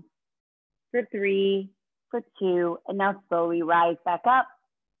strong. For 3, for 2, and now slowly rise back up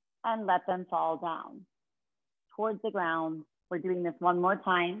and let them fall down towards the ground. We're doing this one more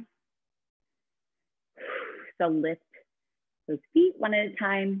time. So lift those feet one at a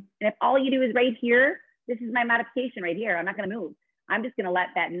time. And if all you do is right here, this is my modification right here. I'm not gonna move. I'm just gonna let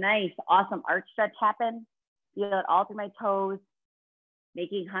that nice, awesome arch stretch happen. Feel it all through my toes,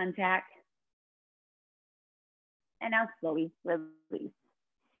 making contact. And now slowly release.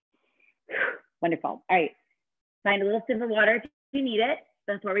 Wonderful. All right, find a little sip of water if you need it.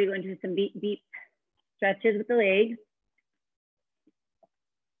 Before we go into some deep stretches with the legs.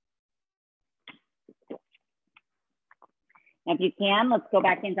 And if you can, let's go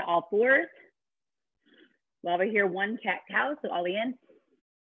back into all fours. While we're here, one cat-cow, so ollie in.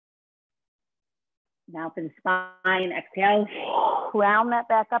 Now for the spine, exhale, round that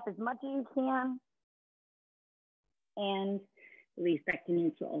back up as much as you can. And release back to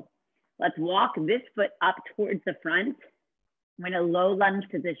neutral. Let's walk this foot up towards the front. We're in a low lunge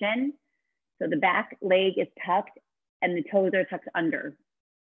position. So the back leg is tucked and the toes are tucked under.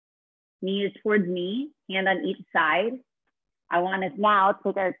 Knee is towards me, hand on each side. I want us now to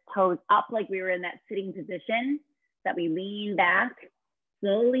take our toes up like we were in that sitting position, so that we lean back,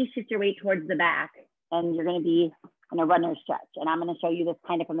 slowly shift your weight towards the back, and you're gonna be in a runner stretch. And I'm gonna show you this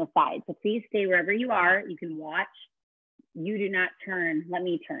kind of from the side. So please stay wherever you are. You can watch. You do not turn, let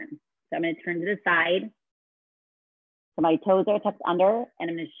me turn. So I'm gonna turn to the side. So my toes are tucked under, and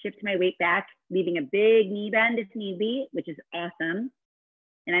I'm gonna shift my weight back, leaving a big knee bend if need be, which is awesome.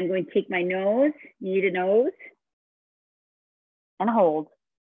 And I'm going to take my nose, knee to nose, and hold.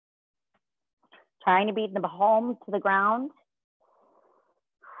 Trying to beat the palms to the ground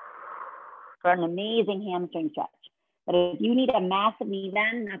for an amazing hamstring stretch. But if you need a massive knee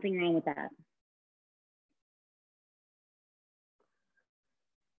bend, nothing wrong with that.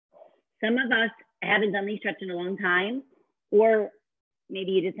 Some of us haven't done these stretches in a long time, or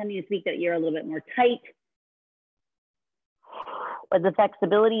maybe you did something this week that you're a little bit more tight, or the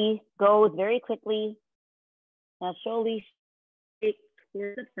flexibility goes very quickly. Now slowly shake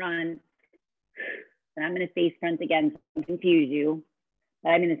towards the front. And I'm gonna face front again, so I confuse you.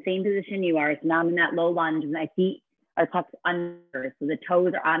 But I'm in the same position you are. So now I'm in that low lunge and my feet are tucked under. So the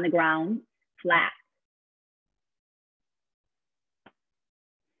toes are on the ground, flat.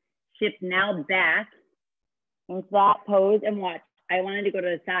 Shift now back into that pose and watch. I wanted to go to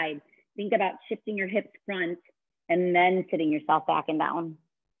the side. Think about shifting your hips front and then sitting yourself back and down.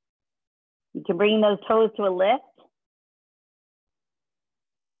 You can bring those toes to a lift.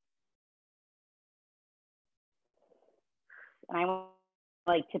 And I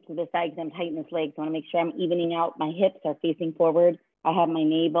like tip to the side because I'm tight in this leg. So I want to make sure I'm evening out. My hips are facing forward. I have my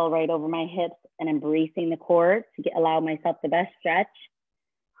navel right over my hips and embracing the core to allow myself the best stretch.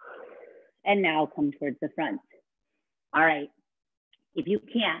 And now come towards the front. All right. If you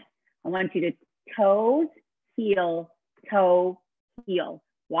can't, I want you to toes, heel, toe, heel.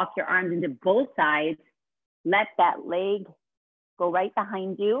 Walk your arms into both sides. Let that leg go right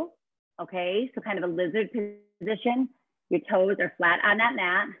behind you. Okay, so kind of a lizard position. Your toes are flat on that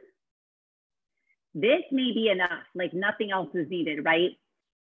mat. This may be enough, like nothing else is needed, right?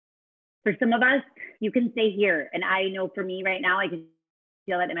 For some of us, you can stay here. And I know for me right now, I can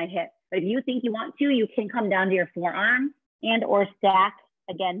feel it in my hip. But if you think you want to, you can come down to your forearm and or stack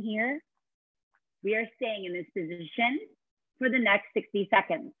again here. We are staying in this position for the next 60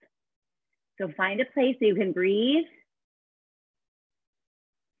 seconds. So find a place that you can breathe.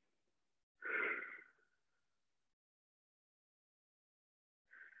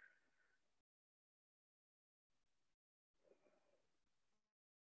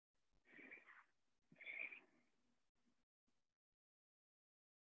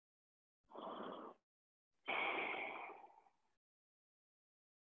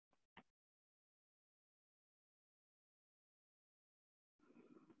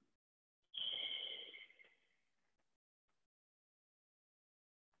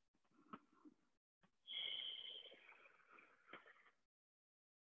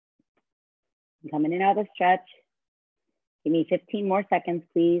 Coming in out of the stretch. Give me 15 more seconds,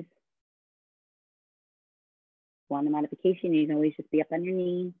 please. Want a modification, you can always just be up on your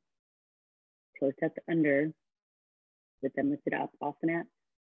knee. Toes tucked under. With them lifted up off the mat.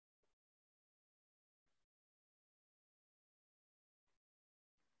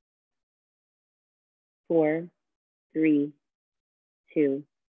 4, 3, 2,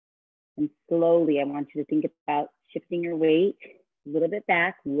 and slowly I want you to think about shifting your weight a little bit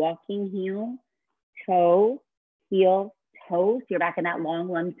back, walking heel, toe, heel, toe. So you're back in that long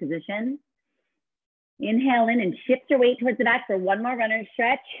lunge position. Inhale in and shift your weight towards the back for one more runner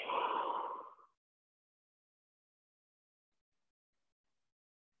stretch.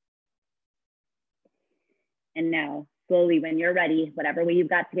 And now, slowly, when you're ready, whatever way you've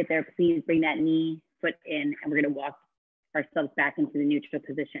got to get there, please bring that knee, foot in, and we're gonna walk ourselves back into the neutral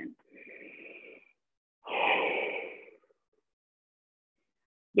position.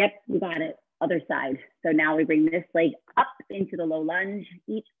 Yep, you got it. Other side. So now we bring this leg up into the low lunge.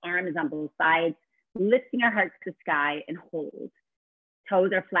 Each arm is on both sides, lifting our heart to the sky and hold.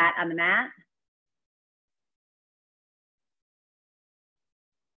 Toes are flat on the mat.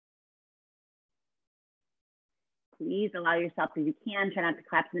 Please allow yourself, if you can, try not to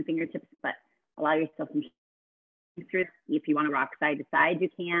collapse in the fingertips, but allow yourself some through. If you want to rock side to side, you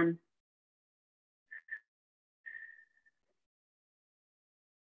can.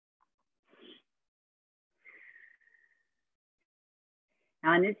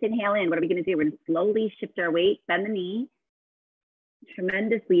 Now on this inhale in, what are we going to do? We're going to slowly shift our weight, bend the knee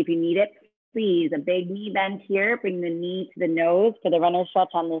tremendously if you need it. Please, a big knee bend here. Bring the knee to the nose for the runner stretch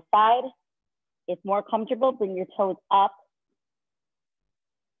on this side. If more comfortable, bring your toes up.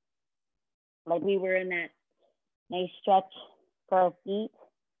 Like we were in that nice stretch for our feet.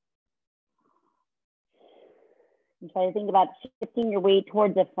 And try to think about shifting your weight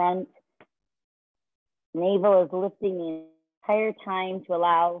towards the front. Navel is lifting the entire time to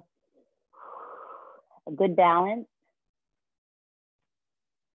allow a good balance.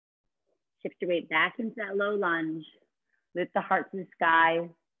 Shift your weight back into that low lunge. Lift the heart to the sky.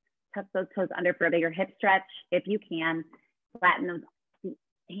 Tuck those toes under for a bigger hip stretch if you can. Flatten those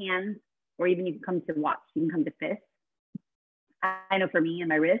hands, or even you can come to watch. You can come to fist. I know for me and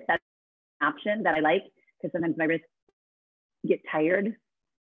my wrist, that's an option that I like because sometimes my wrists get tired.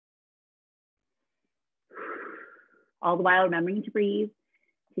 All the while remembering to breathe.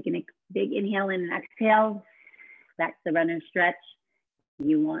 Taking a big inhale in and exhale. That's the runner stretch.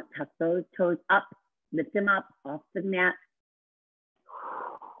 You want to tuck those toes up, lift them up off the mat.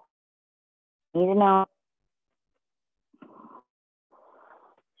 Need to know.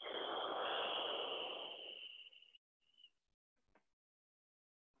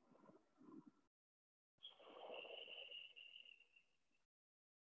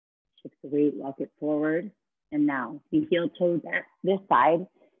 Shift the weight, walk it forward. And now you heel toes at this side.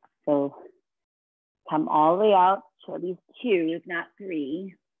 So come all the way out to at least 2, if not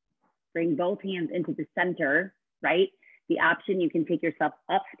 3. Bring both hands into the center, right? The option, you can take yourself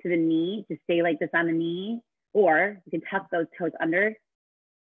up to the knee to stay like this on the knee, or you can tuck those toes under,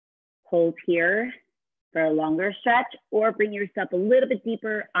 hold here for a longer stretch, or bring yourself a little bit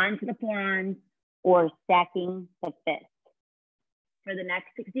deeper onto the forearms or stacking the fist. For the next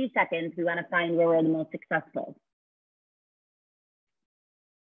 60 seconds, we want to find where we're the most successful.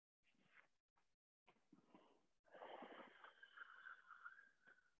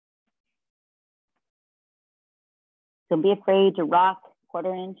 Don't be afraid to rock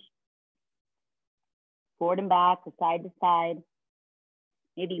 1/4 inch, forward and back, side to side.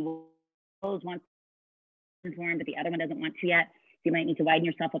 Maybe one wants to form, but the other one doesn't want to yet. So you might need to widen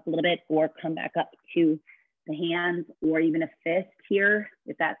yourself up a little bit or come back up to the hands or even a fist here,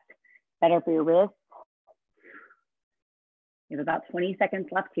 if that's better for your wrist. You have about 20 seconds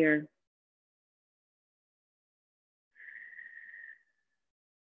left here.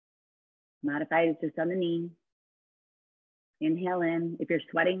 Modified is just on the knee. Inhale in. If you're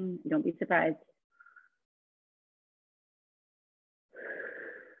sweating, don't be surprised.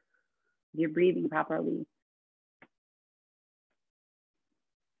 If you're breathing properly.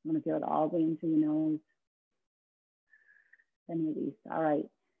 I'm gonna feel it all the way into your nose. Then release. All right,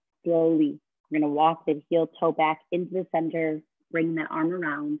 slowly. We're gonna walk the heel toe back into the center, bring that arm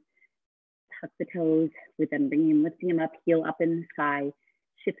around, tuck the toes with them, bringing them, lifting them up, heel up in the sky,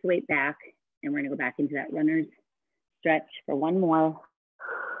 shift the weight back, and we're gonna go back into that runner's stretch for one more.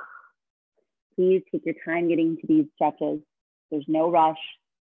 Please take your time getting to these stretches. There's no rush.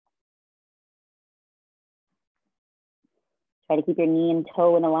 Try to keep your knee and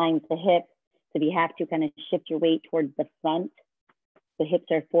toe in a line with the hip. So if you have to, kind of shift your weight towards the front. The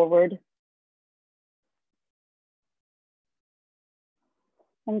hips are forward.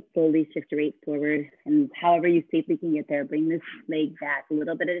 And slowly shift your weight forward. And however you safely can get there, bring this leg back a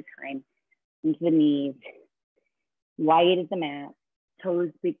little bit at a time into the knees. Wide as the mat, toes,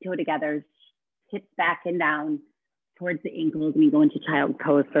 big toe together, hips back and down towards the ankles, and we go into child's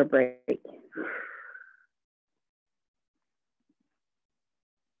pose for a break.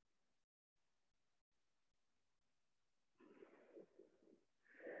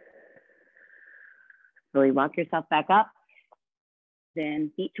 Slowly walk yourself back up.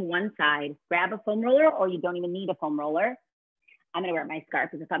 Then feet to one side, grab a foam roller, or you don't even need a foam roller. I'm gonna wear my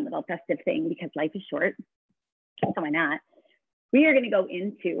scarf as a fun little festive thing because life is short. So why not? We are going to go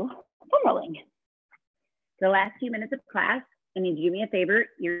into foam rolling. For the last few minutes of class, I need you to do me a favor.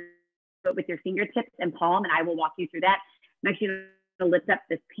 You're with your fingertips and palm, and I will walk you through that. I'm actually going to lift up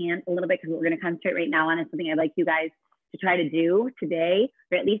this pant a little bit because what we're going to concentrate right now on is something I'd like you guys to try to do today,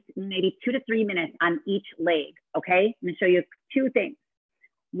 or at least maybe 2 to 3 minutes on each leg, okay? I'm gonna show you 2 things.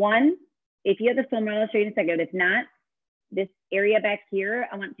 One, if you have the foam roller, I'll show you in a second. If not, this area back here,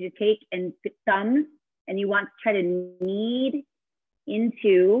 I want you to take and thumbs, and you want to try to knead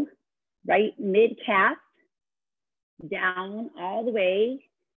into right mid-calf, down all the way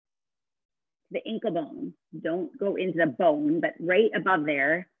to the ankle bone. Don't go into the bone, but right above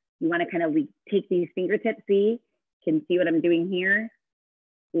there, you want to kind of take these fingertips, see, can see what I'm doing here,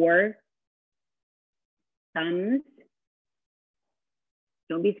 or thumbs.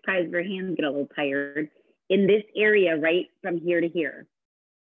 Don't be surprised if your hands get a little tired. In this area, right from here to here.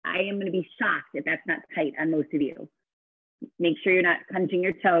 I am going to be shocked if that's not tight on most of you. Make sure you're not punching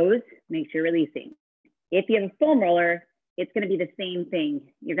your toes. Make sure you're releasing. If you have a foam roller, it's going to be the same thing.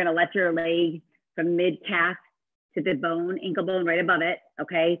 You're going to let your leg from mid-calf to the bone, ankle bone right above it,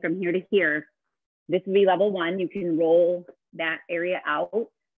 okay, from here to here. This would be level 1. You can roll that area out.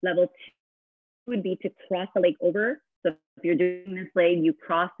 Level 2 would be to cross the leg over. So if you're doing this leg, you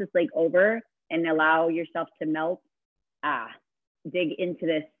cross this leg over and allow yourself to melt, dig into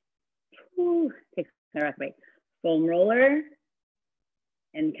this, take the breath away, foam roller,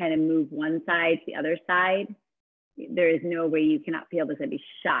 and kind of move one side to the other side. There is no way you cannot feel this. I'd be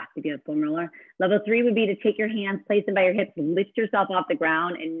shocked if you have foam roller. Level 3 would be to take your hands, place them by your hips, lift yourself off the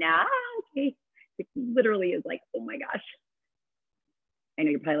ground, and now, okay, it literally is like, oh my gosh. I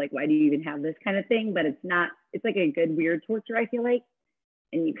know you're probably like, why do you even have this kind of thing? But it's not, it's like a good weird torture, I feel like.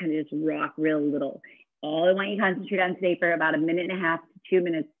 And you kind of just rock real little. All I want you to concentrate on today for about 1.5 to 2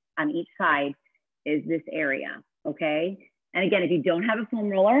 minutes on each side is this area, okay? And again, if you don't have a foam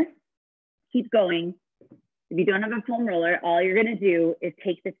roller, keep going. If you don't have a foam roller, all you're gonna do is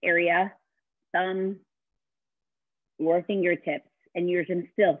take this area, thumb or fingertips, and you're gonna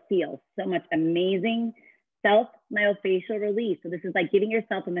still feel so much amazing self-myofascial release. So this is like giving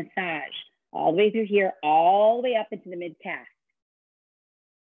yourself a massage all the way through here, all the way up into the mid-calf.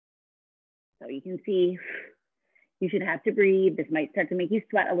 So you can see, you should have to breathe. This might start to make you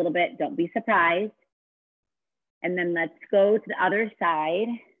sweat a little bit. Don't be surprised. And then let's go to the other side.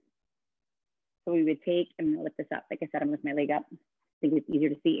 So we would take, I'm gonna lift this up. Like I said, I'm with my leg up. I think it's easier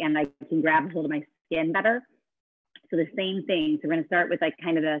to see, and I can grab a hold of my skin better. So the same thing. So we're gonna start with like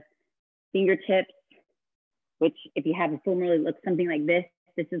kind of the fingertips, which if you have a foam roller, looks something like this.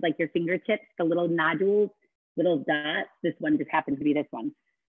 This is like your fingertips, the little nodules, little dots. This one just happens to be this one.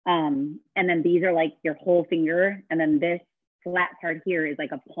 And then these are like your whole finger. And then this flat part here is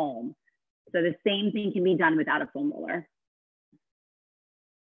like a palm. So the same thing can be done without a foam roller.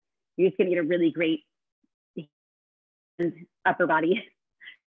 You're just gonna get a really great upper body,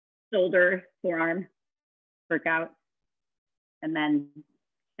 shoulder, forearm workout. And then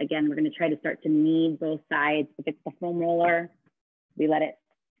again, we're gonna try to start to knead both sides. If it's the foam roller, we let it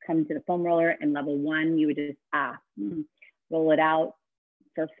come to the foam roller. And level 1, you would just roll it out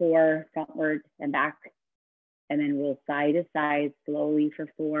for 4, frontward and back. And then roll side to side slowly for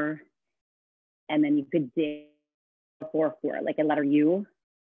 4. And then you could dig 4, like a letter U.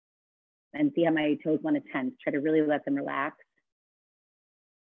 And see how my toes want to tense. Try to really let them relax.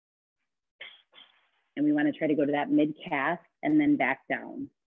 And we want to try to go to that mid-calf and then back down.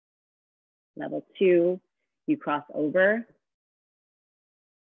 Level 2, you cross over.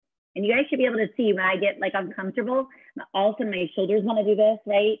 And you guys should be able to see when I get like uncomfortable, all of a sudden my shoulders want to do this,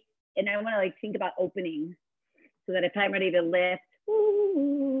 right? And I want to like think about opening so that if I'm ready to lift,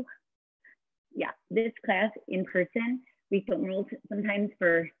 ooh. Yeah, this class in person, we foam roll sometimes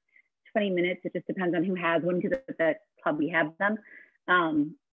for 20 minutes. It just depends on who has one, because at the club we have them.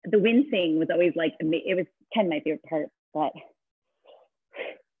 The wind thing was always like, it was kind of my favorite part, but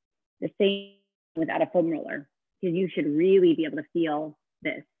the same without a foam roller, because you should really be able to feel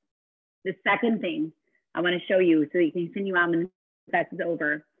this. The second thing I want to show you so you can continue on when the class is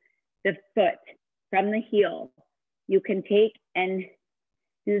over, the foot from the heel. You can take and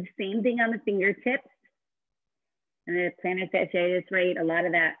do the same thing on the fingertips. And the plantar fasciitis, right? A lot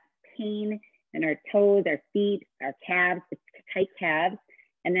of that pain in our toes, our feet, our calves, it's tight calves.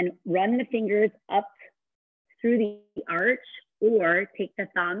 And then run the fingers up through the arch, or take the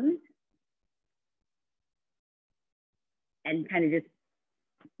thumbs and kind of just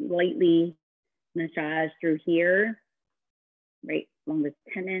lightly massage through here, right along this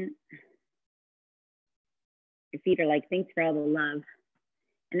tendon. Your feet are like, thanks for all the love.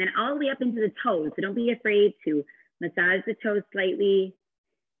 And then all the way up into the toes. So don't be afraid to massage the toes slightly.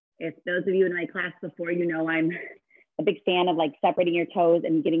 If those of you in my class before, you know I'm a big fan of like separating your toes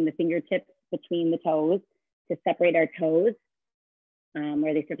and getting the fingertips between the toes to separate our toes,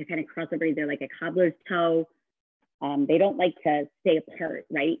 where they start to kind of cross over. They're like a cobbler's toe. They don't like to stay apart,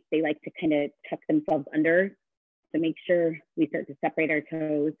 right? They like to kind of tuck themselves under. So make sure we start to separate our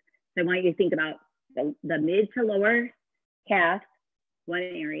toes. So I want you to think about the mid to lower calf, one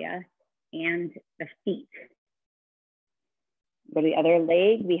area, and the feet. For the other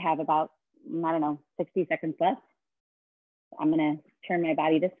leg, we have about, I don't know, 60 seconds left. I'm gonna turn my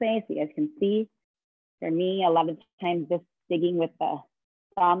body this way so you guys can see. For me, a lot of times just digging with the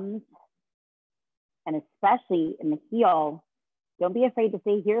thumbs, and especially in the heel, don't be afraid to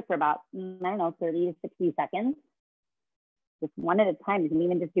stay here for about, I don't know, 30 to 60 seconds. Just one at a time. You can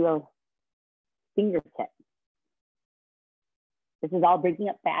even just do a fingertip. This is all breaking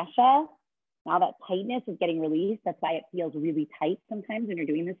up fascia. Now that tightness is getting released. That's why it feels really tight sometimes when you're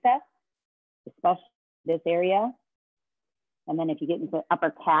doing this stuff, especially this area. And then if you get into the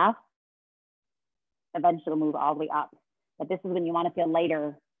upper calf, eventually it'll move all the way up. But this is when you want to feel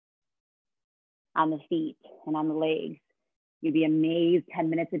lighter on the feet and on the legs. You'd be amazed, 10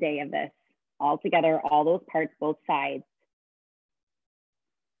 minutes a day of this, all together, all those parts, both sides.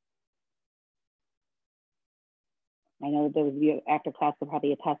 I know those of you after class will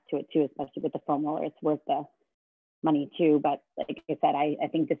probably attest to it too, especially with the foam roller. It's worth the money too. But like I said, I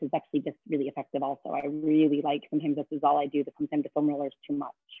think this is actually just really effective also. I really like, sometimes this is all I do, but sometimes the foam roller is too much.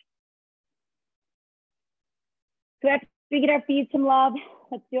 So after we get our feet some love,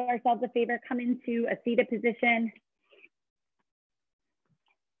 let's do ourselves a favor, come into a seated position.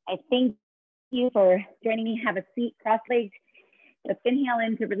 I thank you for joining me. Have a seat, cross-legged. Let's inhale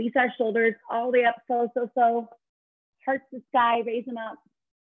in to release our shoulders all the way up, so. Heart to the sky, raise them up.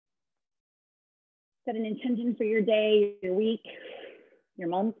 Set an intention for your day, your week, your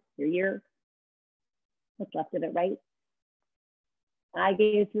month, your year. What's left of it, right? Eye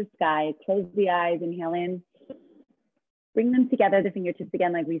gaze to the sky, close the eyes, inhale in. Bring them together, the fingertips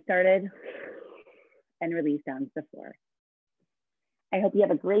again like we started, and release down to the floor. I hope you have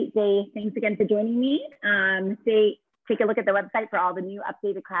a great day. Thanks again for joining me. Take a look at the website for all the new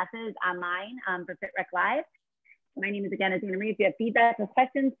updated classes online for FitRec Live. My name is again Anna Marie. If you have feedback or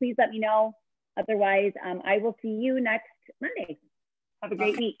questions, please let me know. Otherwise, I will see you next Monday. Have a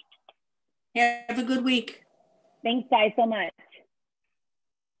great week. Have a good week. Thanks, guys, so much.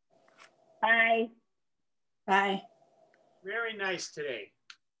 Bye. Bye. Very nice today.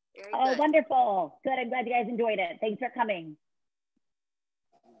 Very Oh, good. wonderful. Good. I'm glad you guys enjoyed it. Thanks for coming.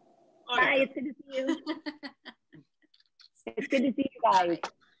 Bye. It's good to see you. It's good to see you guys.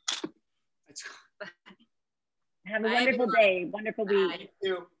 Have a wonderful day. Wonderful week. You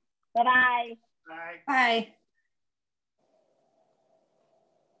too. Bye-bye. Bye. Bye.